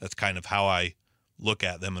that's kind of how I look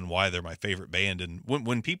at them and why they're my favorite band. And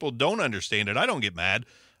when people don't understand it, I don't get mad.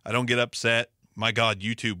 I don't get upset. My God,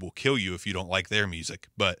 YouTube will kill you if you don't like their music.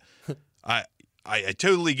 But I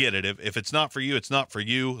totally get it. If it's not for you, it's not for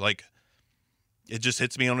you. Like, it just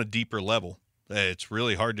hits me on a deeper level. It's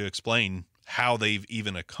really hard to explain how they've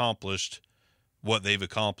even accomplished what they've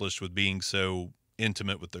accomplished with being so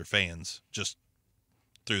intimate with their fans just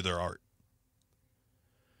through their art.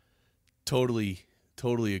 Totally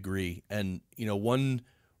agree. And one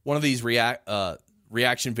of these reaction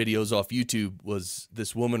videos off YouTube was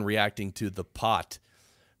this woman reacting to The Pot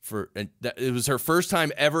it was her first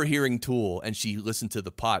time ever hearing Tool, and she listened to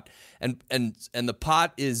The Pot, and The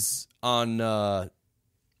Pot is on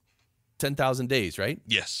 10,000 Days, right?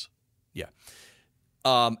 Yes. Yeah.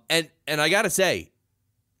 And I gotta say,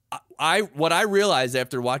 what I realized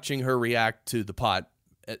after watching her react to The Pot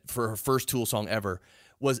for her first Tool song ever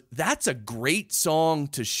was that's a great song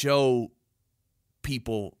to show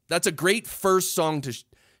people. That's a great first song to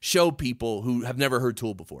show people who have never heard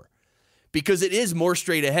Tool before, because it is more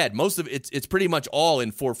straight ahead. Most of it's pretty much all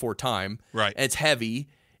in 4/4 time. Right. And it's heavy.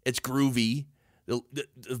 It's groovy. The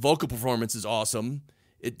vocal performance is awesome.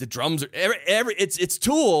 The drums are it's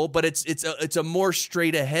Tool, but it's a more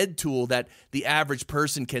straight ahead Tool that the average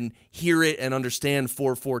person can hear it and understand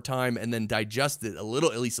 4/4 time and then digest it at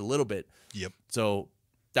least a little bit. Yep. So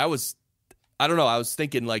that was, I don't know. I was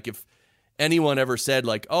thinking, like, if anyone ever said,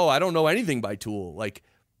 like, oh, I don't know anything by Tool, like,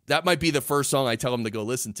 that might be the first song I tell them to go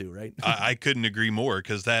listen to, right? I couldn't agree more,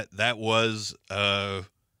 because that was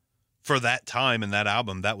for that time and that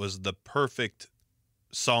album, that was the perfect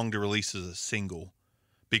song to release as a single,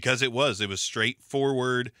 because it was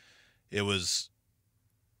straightforward. It was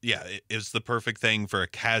the perfect thing for a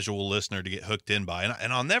casual listener to get hooked in by.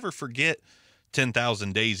 And I'll never forget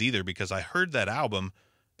 10,000 Days either, because I heard that album,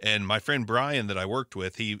 and my friend Brian that I worked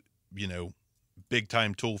with, he, big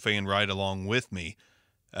time Tool fan right along with me.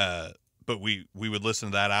 But we would listen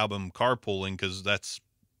to that album carpooling, because that's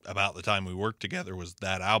about the time we worked together, was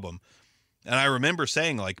that album. And I remember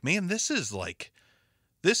saying, like, man, this is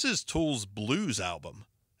Tool's blues album.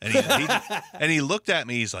 And he looked at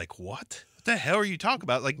me, he's like, what the hell are you talking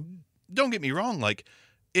about? Like, don't get me wrong. Like,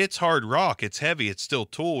 it's hard rock. It's heavy. It's still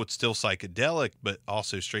Tool. It's still psychedelic, but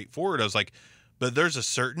also straightforward. I was like, but there's a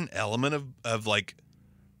certain element of like,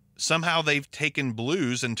 somehow they've taken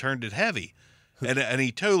blues and turned it heavy. And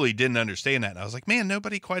he totally didn't understand that. And I was like, man,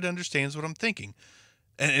 nobody quite understands what I'm thinking.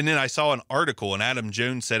 And then I saw an article, and Adam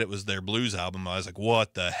Jones said it was their blues album. I was like,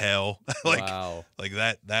 what the hell? Wow. Like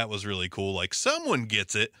that was really cool. Like, someone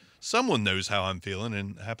gets it. Someone knows how I'm feeling,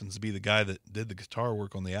 and happens to be the guy that did the guitar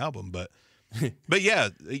work on the album. But yeah,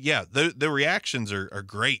 the reactions are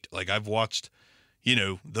great. Like, I've watched,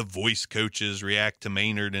 the voice coaches react to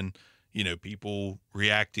Maynard, and, people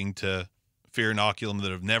reacting to Fear Inoculum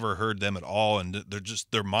that have never heard them at all, and they're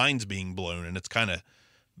just, their minds being blown, and it's kind of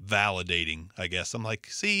validating, I guess. I'm like,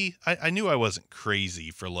 see, I knew I wasn't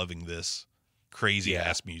crazy for loving this crazy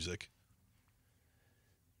ass music.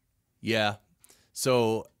 Yeah.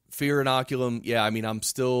 So Fear Inoculum, I mean, I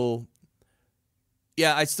still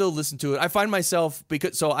listen to it. I find myself,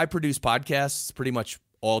 so I produce podcasts pretty much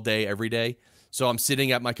all day, every day. So I'm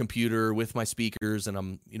sitting at my computer with my speakers, and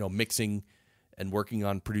I'm, mixing and working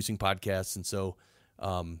on producing podcasts. And so,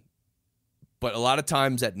 but a lot of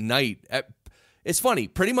times at night, it's funny,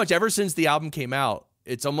 pretty much ever since the album came out,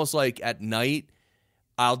 it's almost like at night,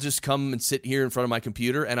 I'll just come and sit here in front of my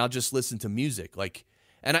computer, and I'll just listen to music. Like,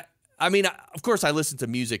 and I mean, of course I listen to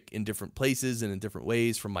music in different places and in different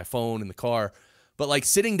ways, from my phone in the car, but like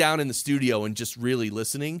sitting down in the studio and just really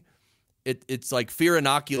listening, it's like Fear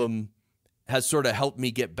Inoculum has sort of helped me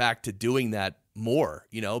get back to doing that more,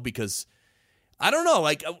 because I don't know,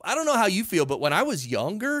 like, I don't know how you feel, but when I was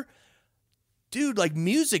younger, dude, like,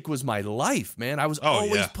 music was my life, man. I was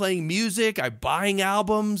always playing music, buying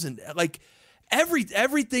albums, and like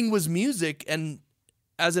everything was music. And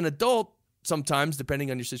as an adult, sometimes, depending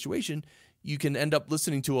on your situation, you can end up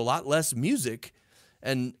listening to a lot less music.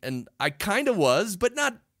 And I kind of was, but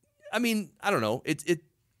not, I mean, I don't know.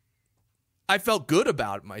 I felt good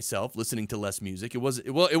about myself listening to less music. It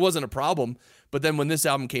wasn't a problem. But then when this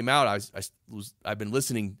album came out, I've been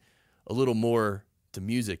listening a little more to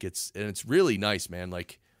music. It's really nice, man.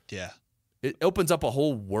 Like, yeah, it opens up a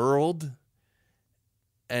whole world,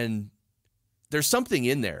 and there's something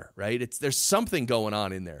in there, right? There's something going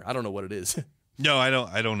on in there. I don't know what it is. No, I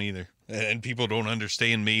don't either. And people don't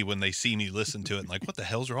understand me when they see me listen to it, and like, what the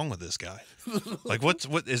hell's wrong with this guy? Like, what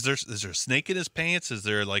is there a snake in his pants? Is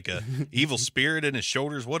there like a evil spirit in his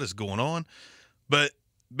shoulders? What is going on? But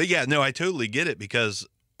yeah, no, I totally get it, because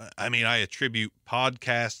I mean, I attribute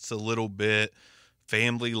podcasts a little bit,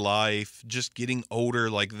 family life, just getting older,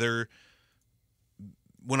 like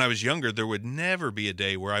when I was younger, there would never be a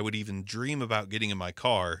day where I would even dream about getting in my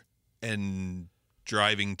car and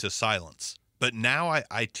driving to silence. But now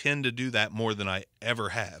I tend to do that more than I ever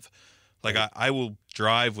have. Like I will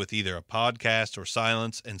drive with either a podcast or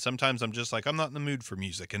silence. And sometimes I'm just like, I'm not in the mood for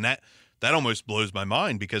music. And that almost blows my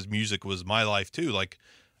mind because music was my life too. Like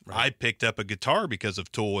I picked up a guitar because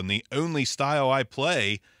of Tool, and the only style I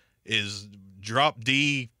play is drop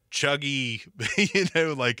D, chuggy,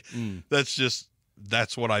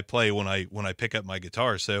 that's what I play when I pick up my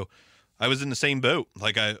guitar. So I was in the same boat.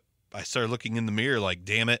 Like I started looking in the mirror like,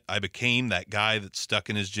 damn it, I became that guy that's stuck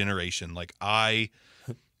in his generation. Like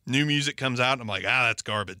new music comes out and I'm like, that's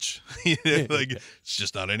garbage. Like it's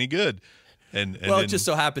just not any good. And well, then, it just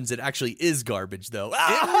so happens it actually is garbage though.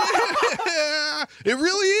 It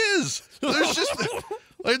really is. There's just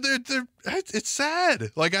like it's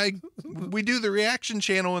sad. Like we do the reaction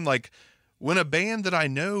channel, and like when a band that I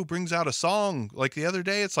know brings out a song, like the other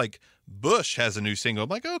day, it's like Bush has a new single. I'm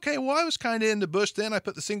like, okay, well, I was kind of into Bush then. I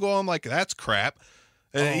put the single on, I'm like, that's crap.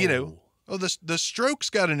 The Strokes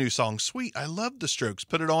got a new song. Sweet. I love the Strokes.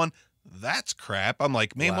 Put it on. That's crap. I'm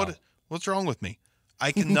like, man, Wow. what's wrong with me?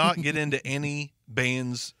 I cannot get into any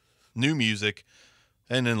band's new music.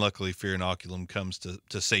 And then luckily Fear Inoculum comes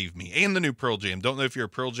to save me. And the new Pearl Jam. Don't know if you're a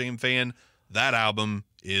Pearl Jam fan. That album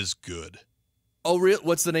is good. Oh, real?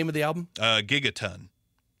 What's the name of the album? Gigaton.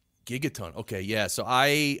 Gigaton. Okay, yeah. So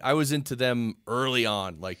I was into them early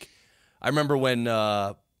on. Like I remember when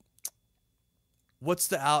their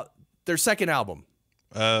second album?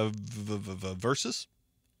 Versus?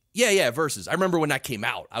 Yeah, Versus. I remember when that came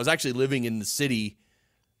out. I was actually living in the city.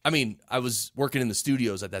 I mean, I was working in the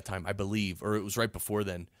studios at that time, I believe, or it was right before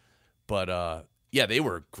then. But yeah, they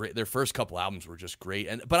were great. Their first couple albums were just great.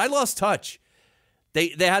 But I lost touch.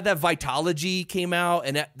 They had that Vitology came out,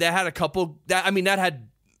 and that had a couple. That had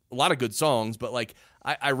a lot of good songs, but like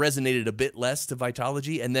I resonated a bit less to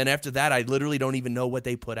Vitology. And then after that, I literally don't even know what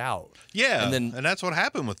they put out. Yeah, and that's what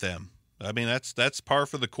happened with them. I mean, that's par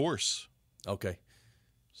for the course. Okay.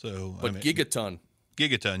 So, but Gigaton,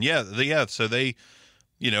 yeah. So they,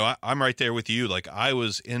 I'm right there with you. Like I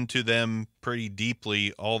was into them pretty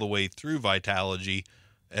deeply all the way through Vitology,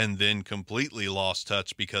 and then completely lost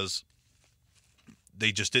touch because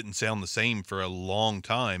they just didn't sound the same for a long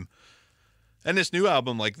time. And this new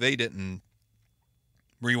album, like they didn't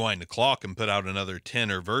rewind the clock and put out another 10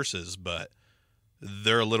 or Verses, but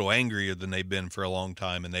they're a little angrier than they've been for a long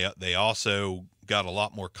time, and they also got a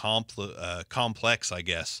lot more complex, I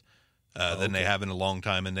guess, than they have in a long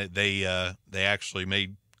time, and they actually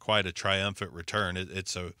made quite a triumphant return.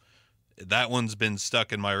 That one's been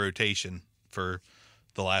stuck in my rotation for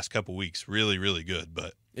the last couple weeks. Really, really good,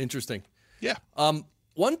 but interesting. Yeah.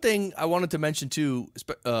 One thing I wanted to mention too,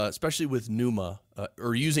 especially with Pneuma,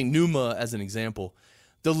 or using Pneuma as an example,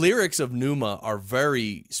 the lyrics of Pneuma are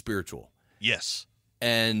very spiritual. Yes.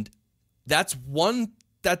 And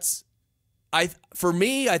for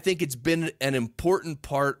me, I think it's been an important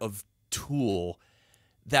part of Tool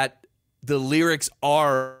that the lyrics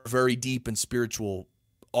are very deep and spiritual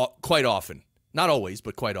quite often. Not always,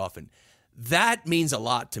 but quite often. That means a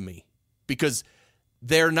lot to me because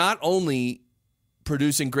they're not only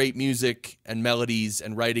producing great music and melodies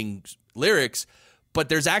and writing lyrics, but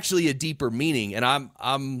there's actually a deeper meaning. And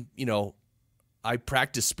I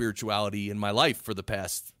practice spirituality in my life for the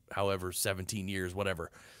past, 17 years,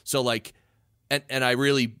 whatever. So like, and I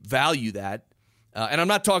really value that. And I'm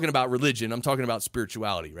not talking about religion. I'm talking about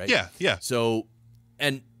spirituality, right? Yeah, yeah. So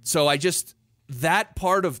I just, that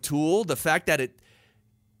part of Tool, the fact that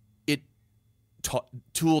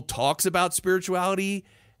Tool talks about spirituality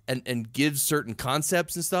and gives certain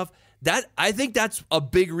concepts and stuff, that I think that's a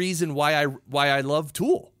big reason why I love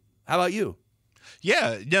Tool. How about you?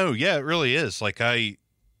 Yeah, no, yeah, it really is. Like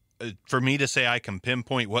for me to say I can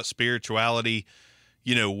pinpoint what spirituality,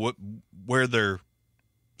 where their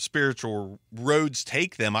spiritual roads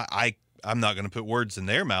take them, I'm not going to put words in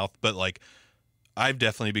their mouth, but like I've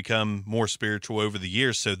definitely become more spiritual over the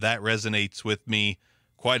years, so that resonates with me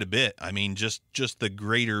quite a bit. I mean, just the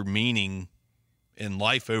greater meaning in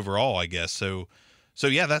life overall, I guess. So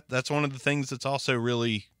yeah, that's one of the things that's also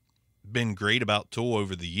really been great about Tool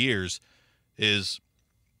over the years is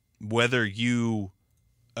whether you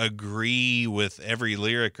agree with every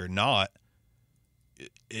lyric or not,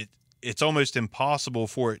 it's almost impossible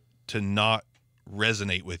for it to not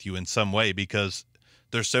resonate with you in some way because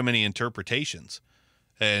there's so many interpretations.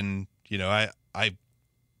 And, I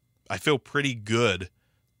feel pretty good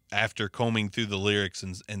after combing through the lyrics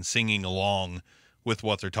and singing along with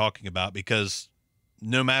what they're talking about, because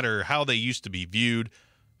no matter how they used to be viewed,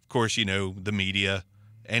 of course, the media,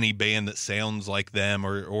 any band that sounds like them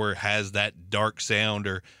or has that dark sound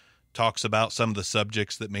or talks about some of the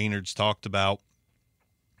subjects that Maynard's talked about.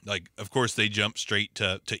 Like, of course, they jump straight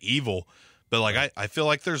to Evil, but like I feel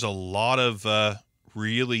like there's a lot of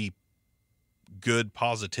really good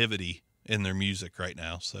positivity in their music right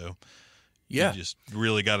now. So Yeah. you just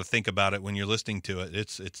really got to think about it when you're listening to it.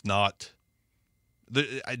 It's not.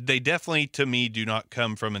 They definitely, to me, do not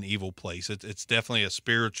come from an evil place. It's definitely a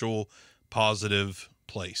spiritual, positive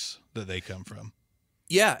place that they come from.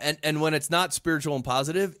 Yeah, and when it's not spiritual and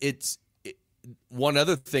positive, one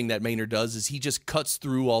other thing that Maynard does is he just cuts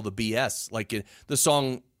through all the BS, like the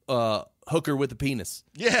song "Hooker with a Penis."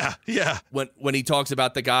 Yeah. When he talks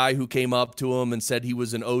about the guy who came up to him and said he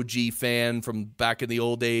was an OG fan from back in the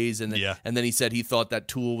old days, and then he said he thought that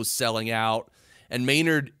Tool was selling out, and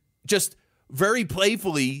Maynard just very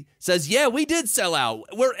playfully says, "Yeah, we did sell out.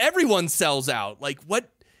 Where everyone sells out. Like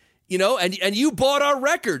what, and you bought our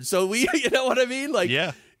record, so we, you know what I mean? Like,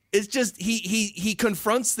 yeah, it's just he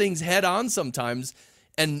confronts things head on sometimes,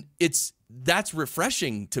 and that's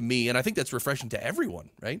refreshing to me, and I think that's refreshing to everyone,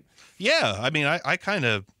 right? Yeah, I mean,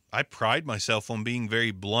 I pride myself on being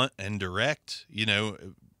very blunt and direct,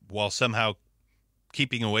 while somehow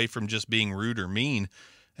keeping away from just being rude or mean,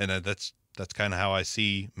 and that's kind of how I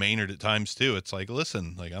see Maynard at times too. It's like,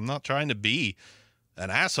 listen, like I'm not trying to be an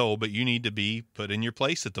asshole, but you need to be put in your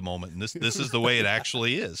place at the moment, and this is the way it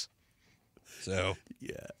actually is. So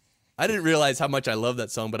yeah, I didn't realize how much I love that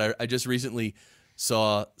song, but I just recently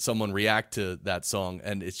saw someone react to that song,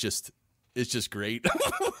 and it's just great.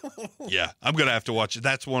 Yeah, I'm gonna have to watch it.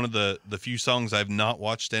 That's one of the few songs I've not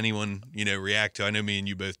watched anyone react to. I know me and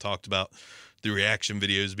you both talked about the reaction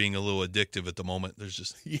videos being a little addictive at the moment. There's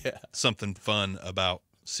just something fun about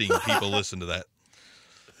seeing people listen to that.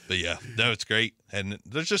 But yeah, no, it's great, and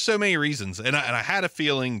there's just so many reasons. And I had a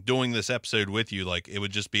feeling doing this episode with you, like it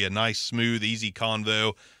would just be a nice, smooth, easy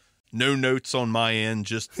convo. No notes on my end,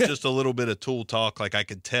 just a little bit of Tool talk. Like I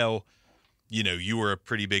could tell, you were a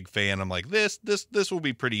pretty big fan. I'm like, this will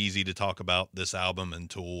be pretty easy to talk about this album and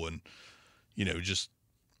Tool, and just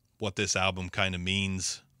what this album kind of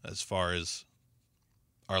means as far as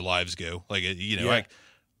our lives go. Like I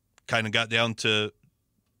kind of got down to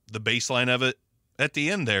the baseline of it at the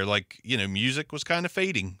end there. Like music was kind of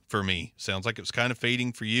fading for me. Sounds like it was kind of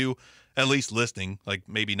fading for you, at least listening. Like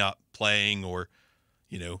maybe not playing or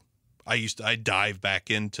I dive back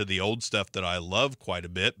into the old stuff that I love quite a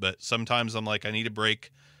bit, but sometimes I'm like, I need a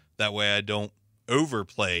break. That way I don't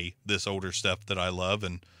overplay this older stuff that I love,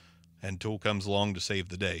 and Tool comes along to save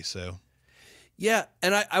the day. So, yeah.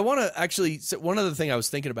 And I want to actually, so one other thing I was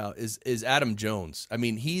thinking about is Adam Jones. I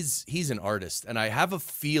mean, he's an artist, and I have a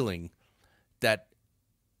feeling that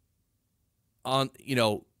Adam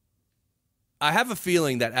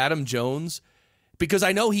Jones, because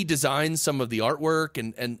I know he designs some of the artwork,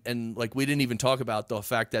 and like we didn't even talk about the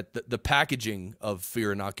fact that the packaging of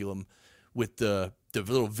Fear Inoculum with the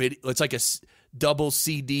little video, it's like a double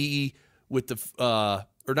CD with the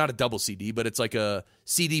or not a double CD, but it's like a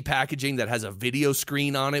CD packaging that has a video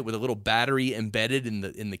screen on it with a little battery embedded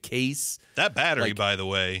in the case. That battery, by the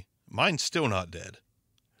way, mine's still not dead.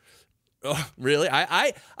 Oh, really?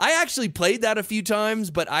 I actually played that a few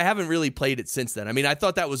times, but I haven't really played it since then. I mean, I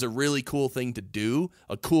thought that was a really cool thing to do,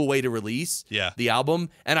 a cool way to release the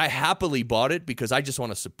album, and I happily bought it because I just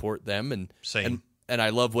want to support them, and same. And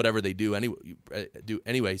I love whatever they do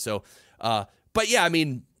anyway. So, but yeah, I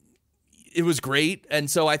mean, it was great, and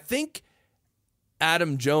so I think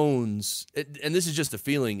Adam Jones, and this is just a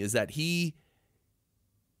feeling, is that he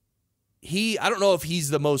I don't know if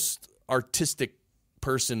he's the most artistic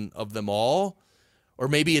person of them all, or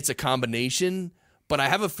maybe it's a combination, but I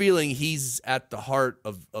have a feeling he's at the heart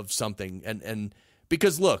of something, and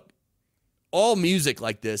because look, all music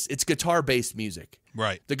like this, it's guitar based music,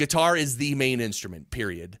 right? The guitar is the main instrument,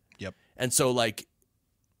 period. Yep. And so like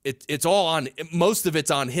it's all on, most of it's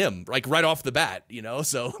on him, like right off the bat,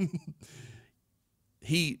 so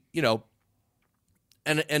he,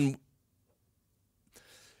 and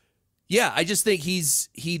yeah, I just think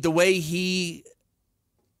the way he,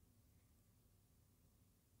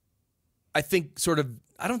 I think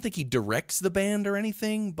I don't think he directs the band or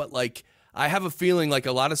anything, but like I have a feeling like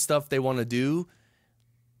a lot of stuff they want to do,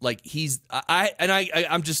 like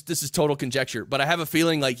I'm just, this is total conjecture, but I have a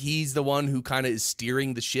feeling like he's the one who kind of is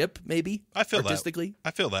steering the ship, maybe. I feel artistically. I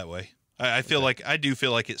feel that way. I feel like I do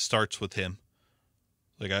feel like it starts with him.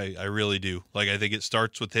 Like I really do. Like I think it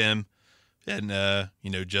starts with him, and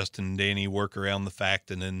Justin and Danny work around the fact,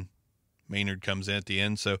 and then Maynard comes in at the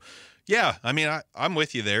end. So yeah, I mean I'm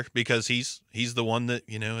with you there, because he's the one that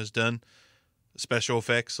has done special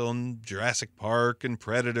effects on Jurassic Park and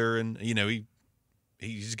Predator, and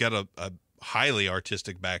he's got a highly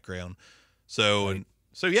artistic background. So Right. and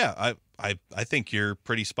so yeah, I think you're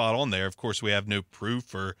pretty spot on there. Of course, we have no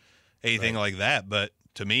proof or anything like that, but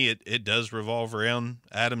to me, it does revolve around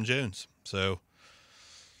Adam Jones. So,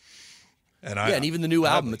 and and even the new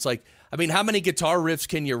album, it's like, I mean, how many guitar riffs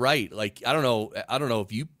can you write? Like, I don't know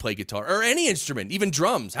if you play guitar or any instrument, even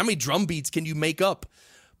drums. How many drum beats can you make up?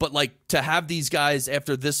 But like, to have these guys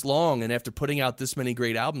after this long and after putting out this many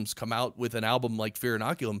great albums come out with an album like Fear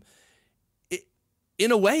Inoculum,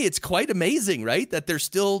 in a way, it's quite amazing, right? That they're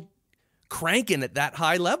still cranking at that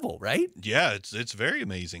high level, right? Yeah, it's very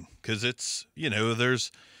amazing because it's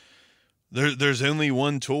there's only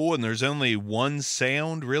one Tool and there's only one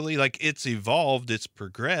sound really. Like, it's evolved, it's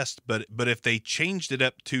progressed, but if they changed it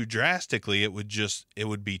up too drastically, it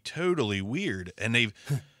would be totally weird. And they've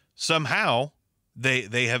somehow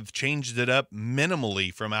they have changed it up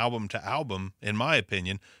minimally from album to album, in my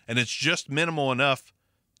opinion, and it's just minimal enough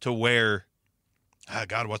to where,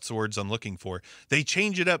 God, what's the words I'm looking for? They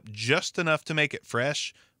change it up just enough to make it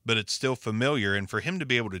fresh, but it's still familiar. And for him to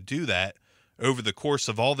be able to do that over the course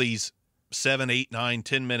of all these 7, 8, 9,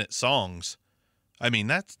 10-minute songs, I mean,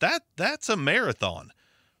 that's a marathon.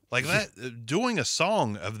 Like that, doing a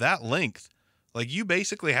song of that length, like, you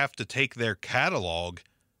basically have to take their catalog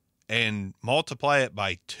and multiply it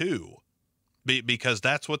by 2, because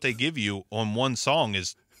that's what they give you on one song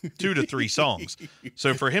is 2 to 3 songs.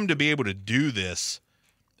 So for him to be able to do this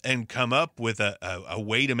and come up with a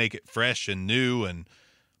way to make it fresh and new, and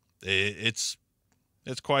it's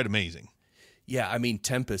quite amazing. Yeah, I mean,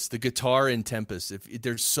 Tempest, the guitar in Tempest, if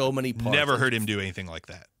there's so many parts. Never heard him do anything like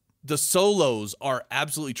that. The solos are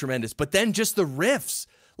absolutely tremendous, but then just the riffs,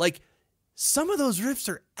 like, some of those riffs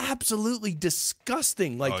are absolutely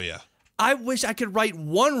disgusting. Like, Oh yeah. I wish I could write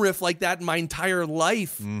one riff like that in my entire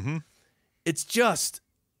life. Mm-hmm. It's just,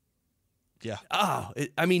 Yeah.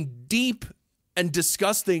 I mean, deep and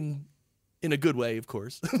disgusting in a good way, of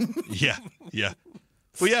course. Yeah. Yeah.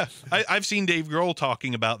 Well, yeah, I've seen Dave Grohl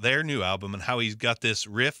talking about their new album and how he's got this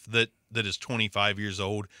riff that is 25 years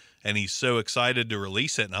old, and he's so excited to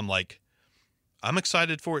release it. And I'm like, I'm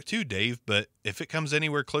excited for it too, Dave, but if it comes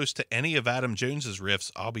anywhere close to any of Adam Jones's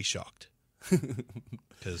riffs, I'll be shocked,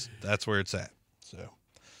 because that's where it's at. So,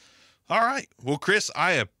 all right. Well, Chris,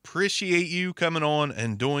 I appreciate you coming on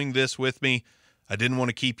and doing this with me. I didn't want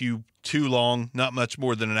to keep you too long, not much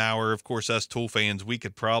more than an hour. Of course, us Tool fans, we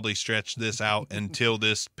could probably stretch this out until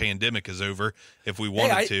this pandemic is over if we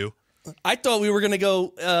wanted to. I thought we were going to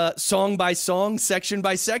go song by song, section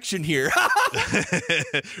by section here.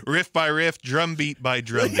 Riff by riff, drum beat by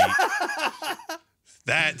drum beat.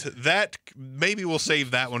 That maybe we'll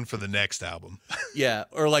save that one for the next album. Yeah,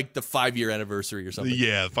 or like the 5-year anniversary or something.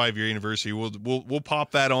 Yeah, 5-year anniversary. We'll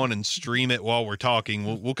pop that on and stream it while we're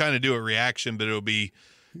talking. We'll kind of do a reaction, but it'll be,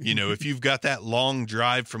 if you've got that long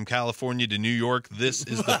drive from California to New York, this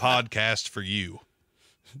is the podcast for you.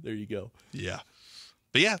 There you go. Yeah.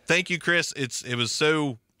 But yeah, thank you, Chris. It was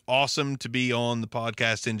so awesome to be on the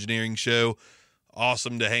Podcast Engineering Show.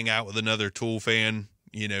 Awesome to hang out with another Tool fan,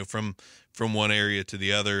 from one area to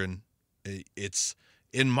the other. And it's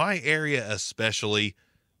in my area, especially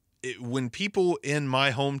when people in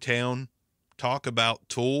my hometown talk about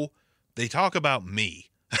Tool, they talk about me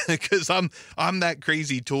because I'm that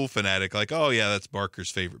crazy Tool fanatic. Like, oh yeah, that's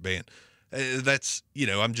Barker's favorite band. That's,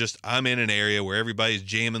 I'm in an area where everybody's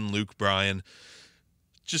jamming Luke Bryan.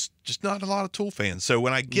 Just not a lot of Tool fans. So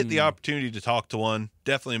when I get the opportunity to talk to one,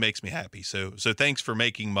 definitely makes me happy. So thanks for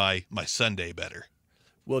making my Sunday better.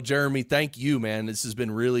 Well, Jeremy, thank you, man. This has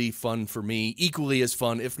been really fun for me, equally as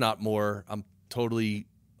fun, if not more. I'm totally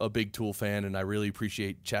a big Tool fan, and I really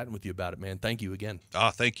appreciate chatting with you about it, man. Thank you again.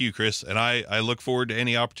 Thank you, Chris. And I look forward to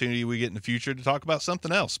any opportunity we get in the future to talk about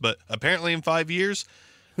something else. But apparently in 5 years,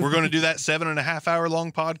 we're going to do that 7.5 hour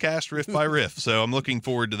long podcast riff by riff. So I'm looking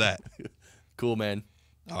forward to that. Cool, man.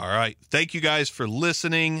 All right. Thank you guys for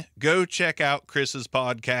listening. Go check out Chris's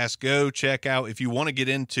podcast. Go check out, if you want to get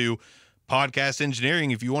into podcast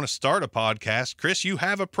engineering, if you want to start a podcast, Chris, you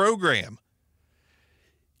have a program.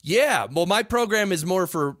 Yeah. Well, my program is more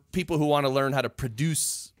for people who want to learn how to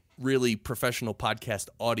produce really professional podcast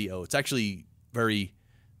audio. It's actually very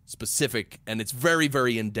specific and it's very,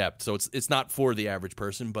 very in depth. So it's not for the average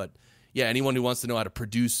person, but yeah, anyone who wants to know how to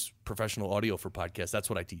produce professional audio for podcasts, that's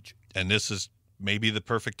what I teach. And this is maybe the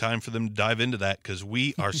perfect time for them to dive into that because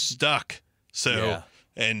we are stuck. So, yeah.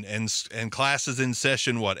 and class is in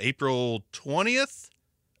session, what, April 20th?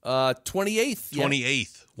 28th.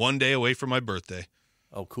 28th, 1 day away from my birthday.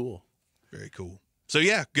 Oh, cool. Very cool. So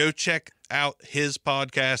yeah, go check out his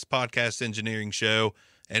Podcast Engineering Show.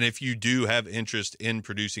 And if you do have interest in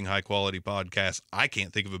producing high quality podcasts, I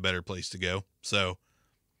can't think of a better place to go. So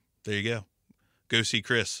there you go. Go see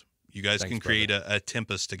Chris. You guys can create a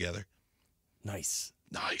Tempest together. Nice.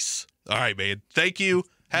 All right, man. Thank you.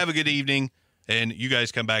 Have a good evening. And you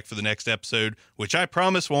guys come back for the next episode, which I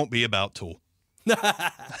promise won't be about Tool.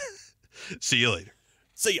 See you later.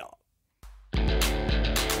 See y'all.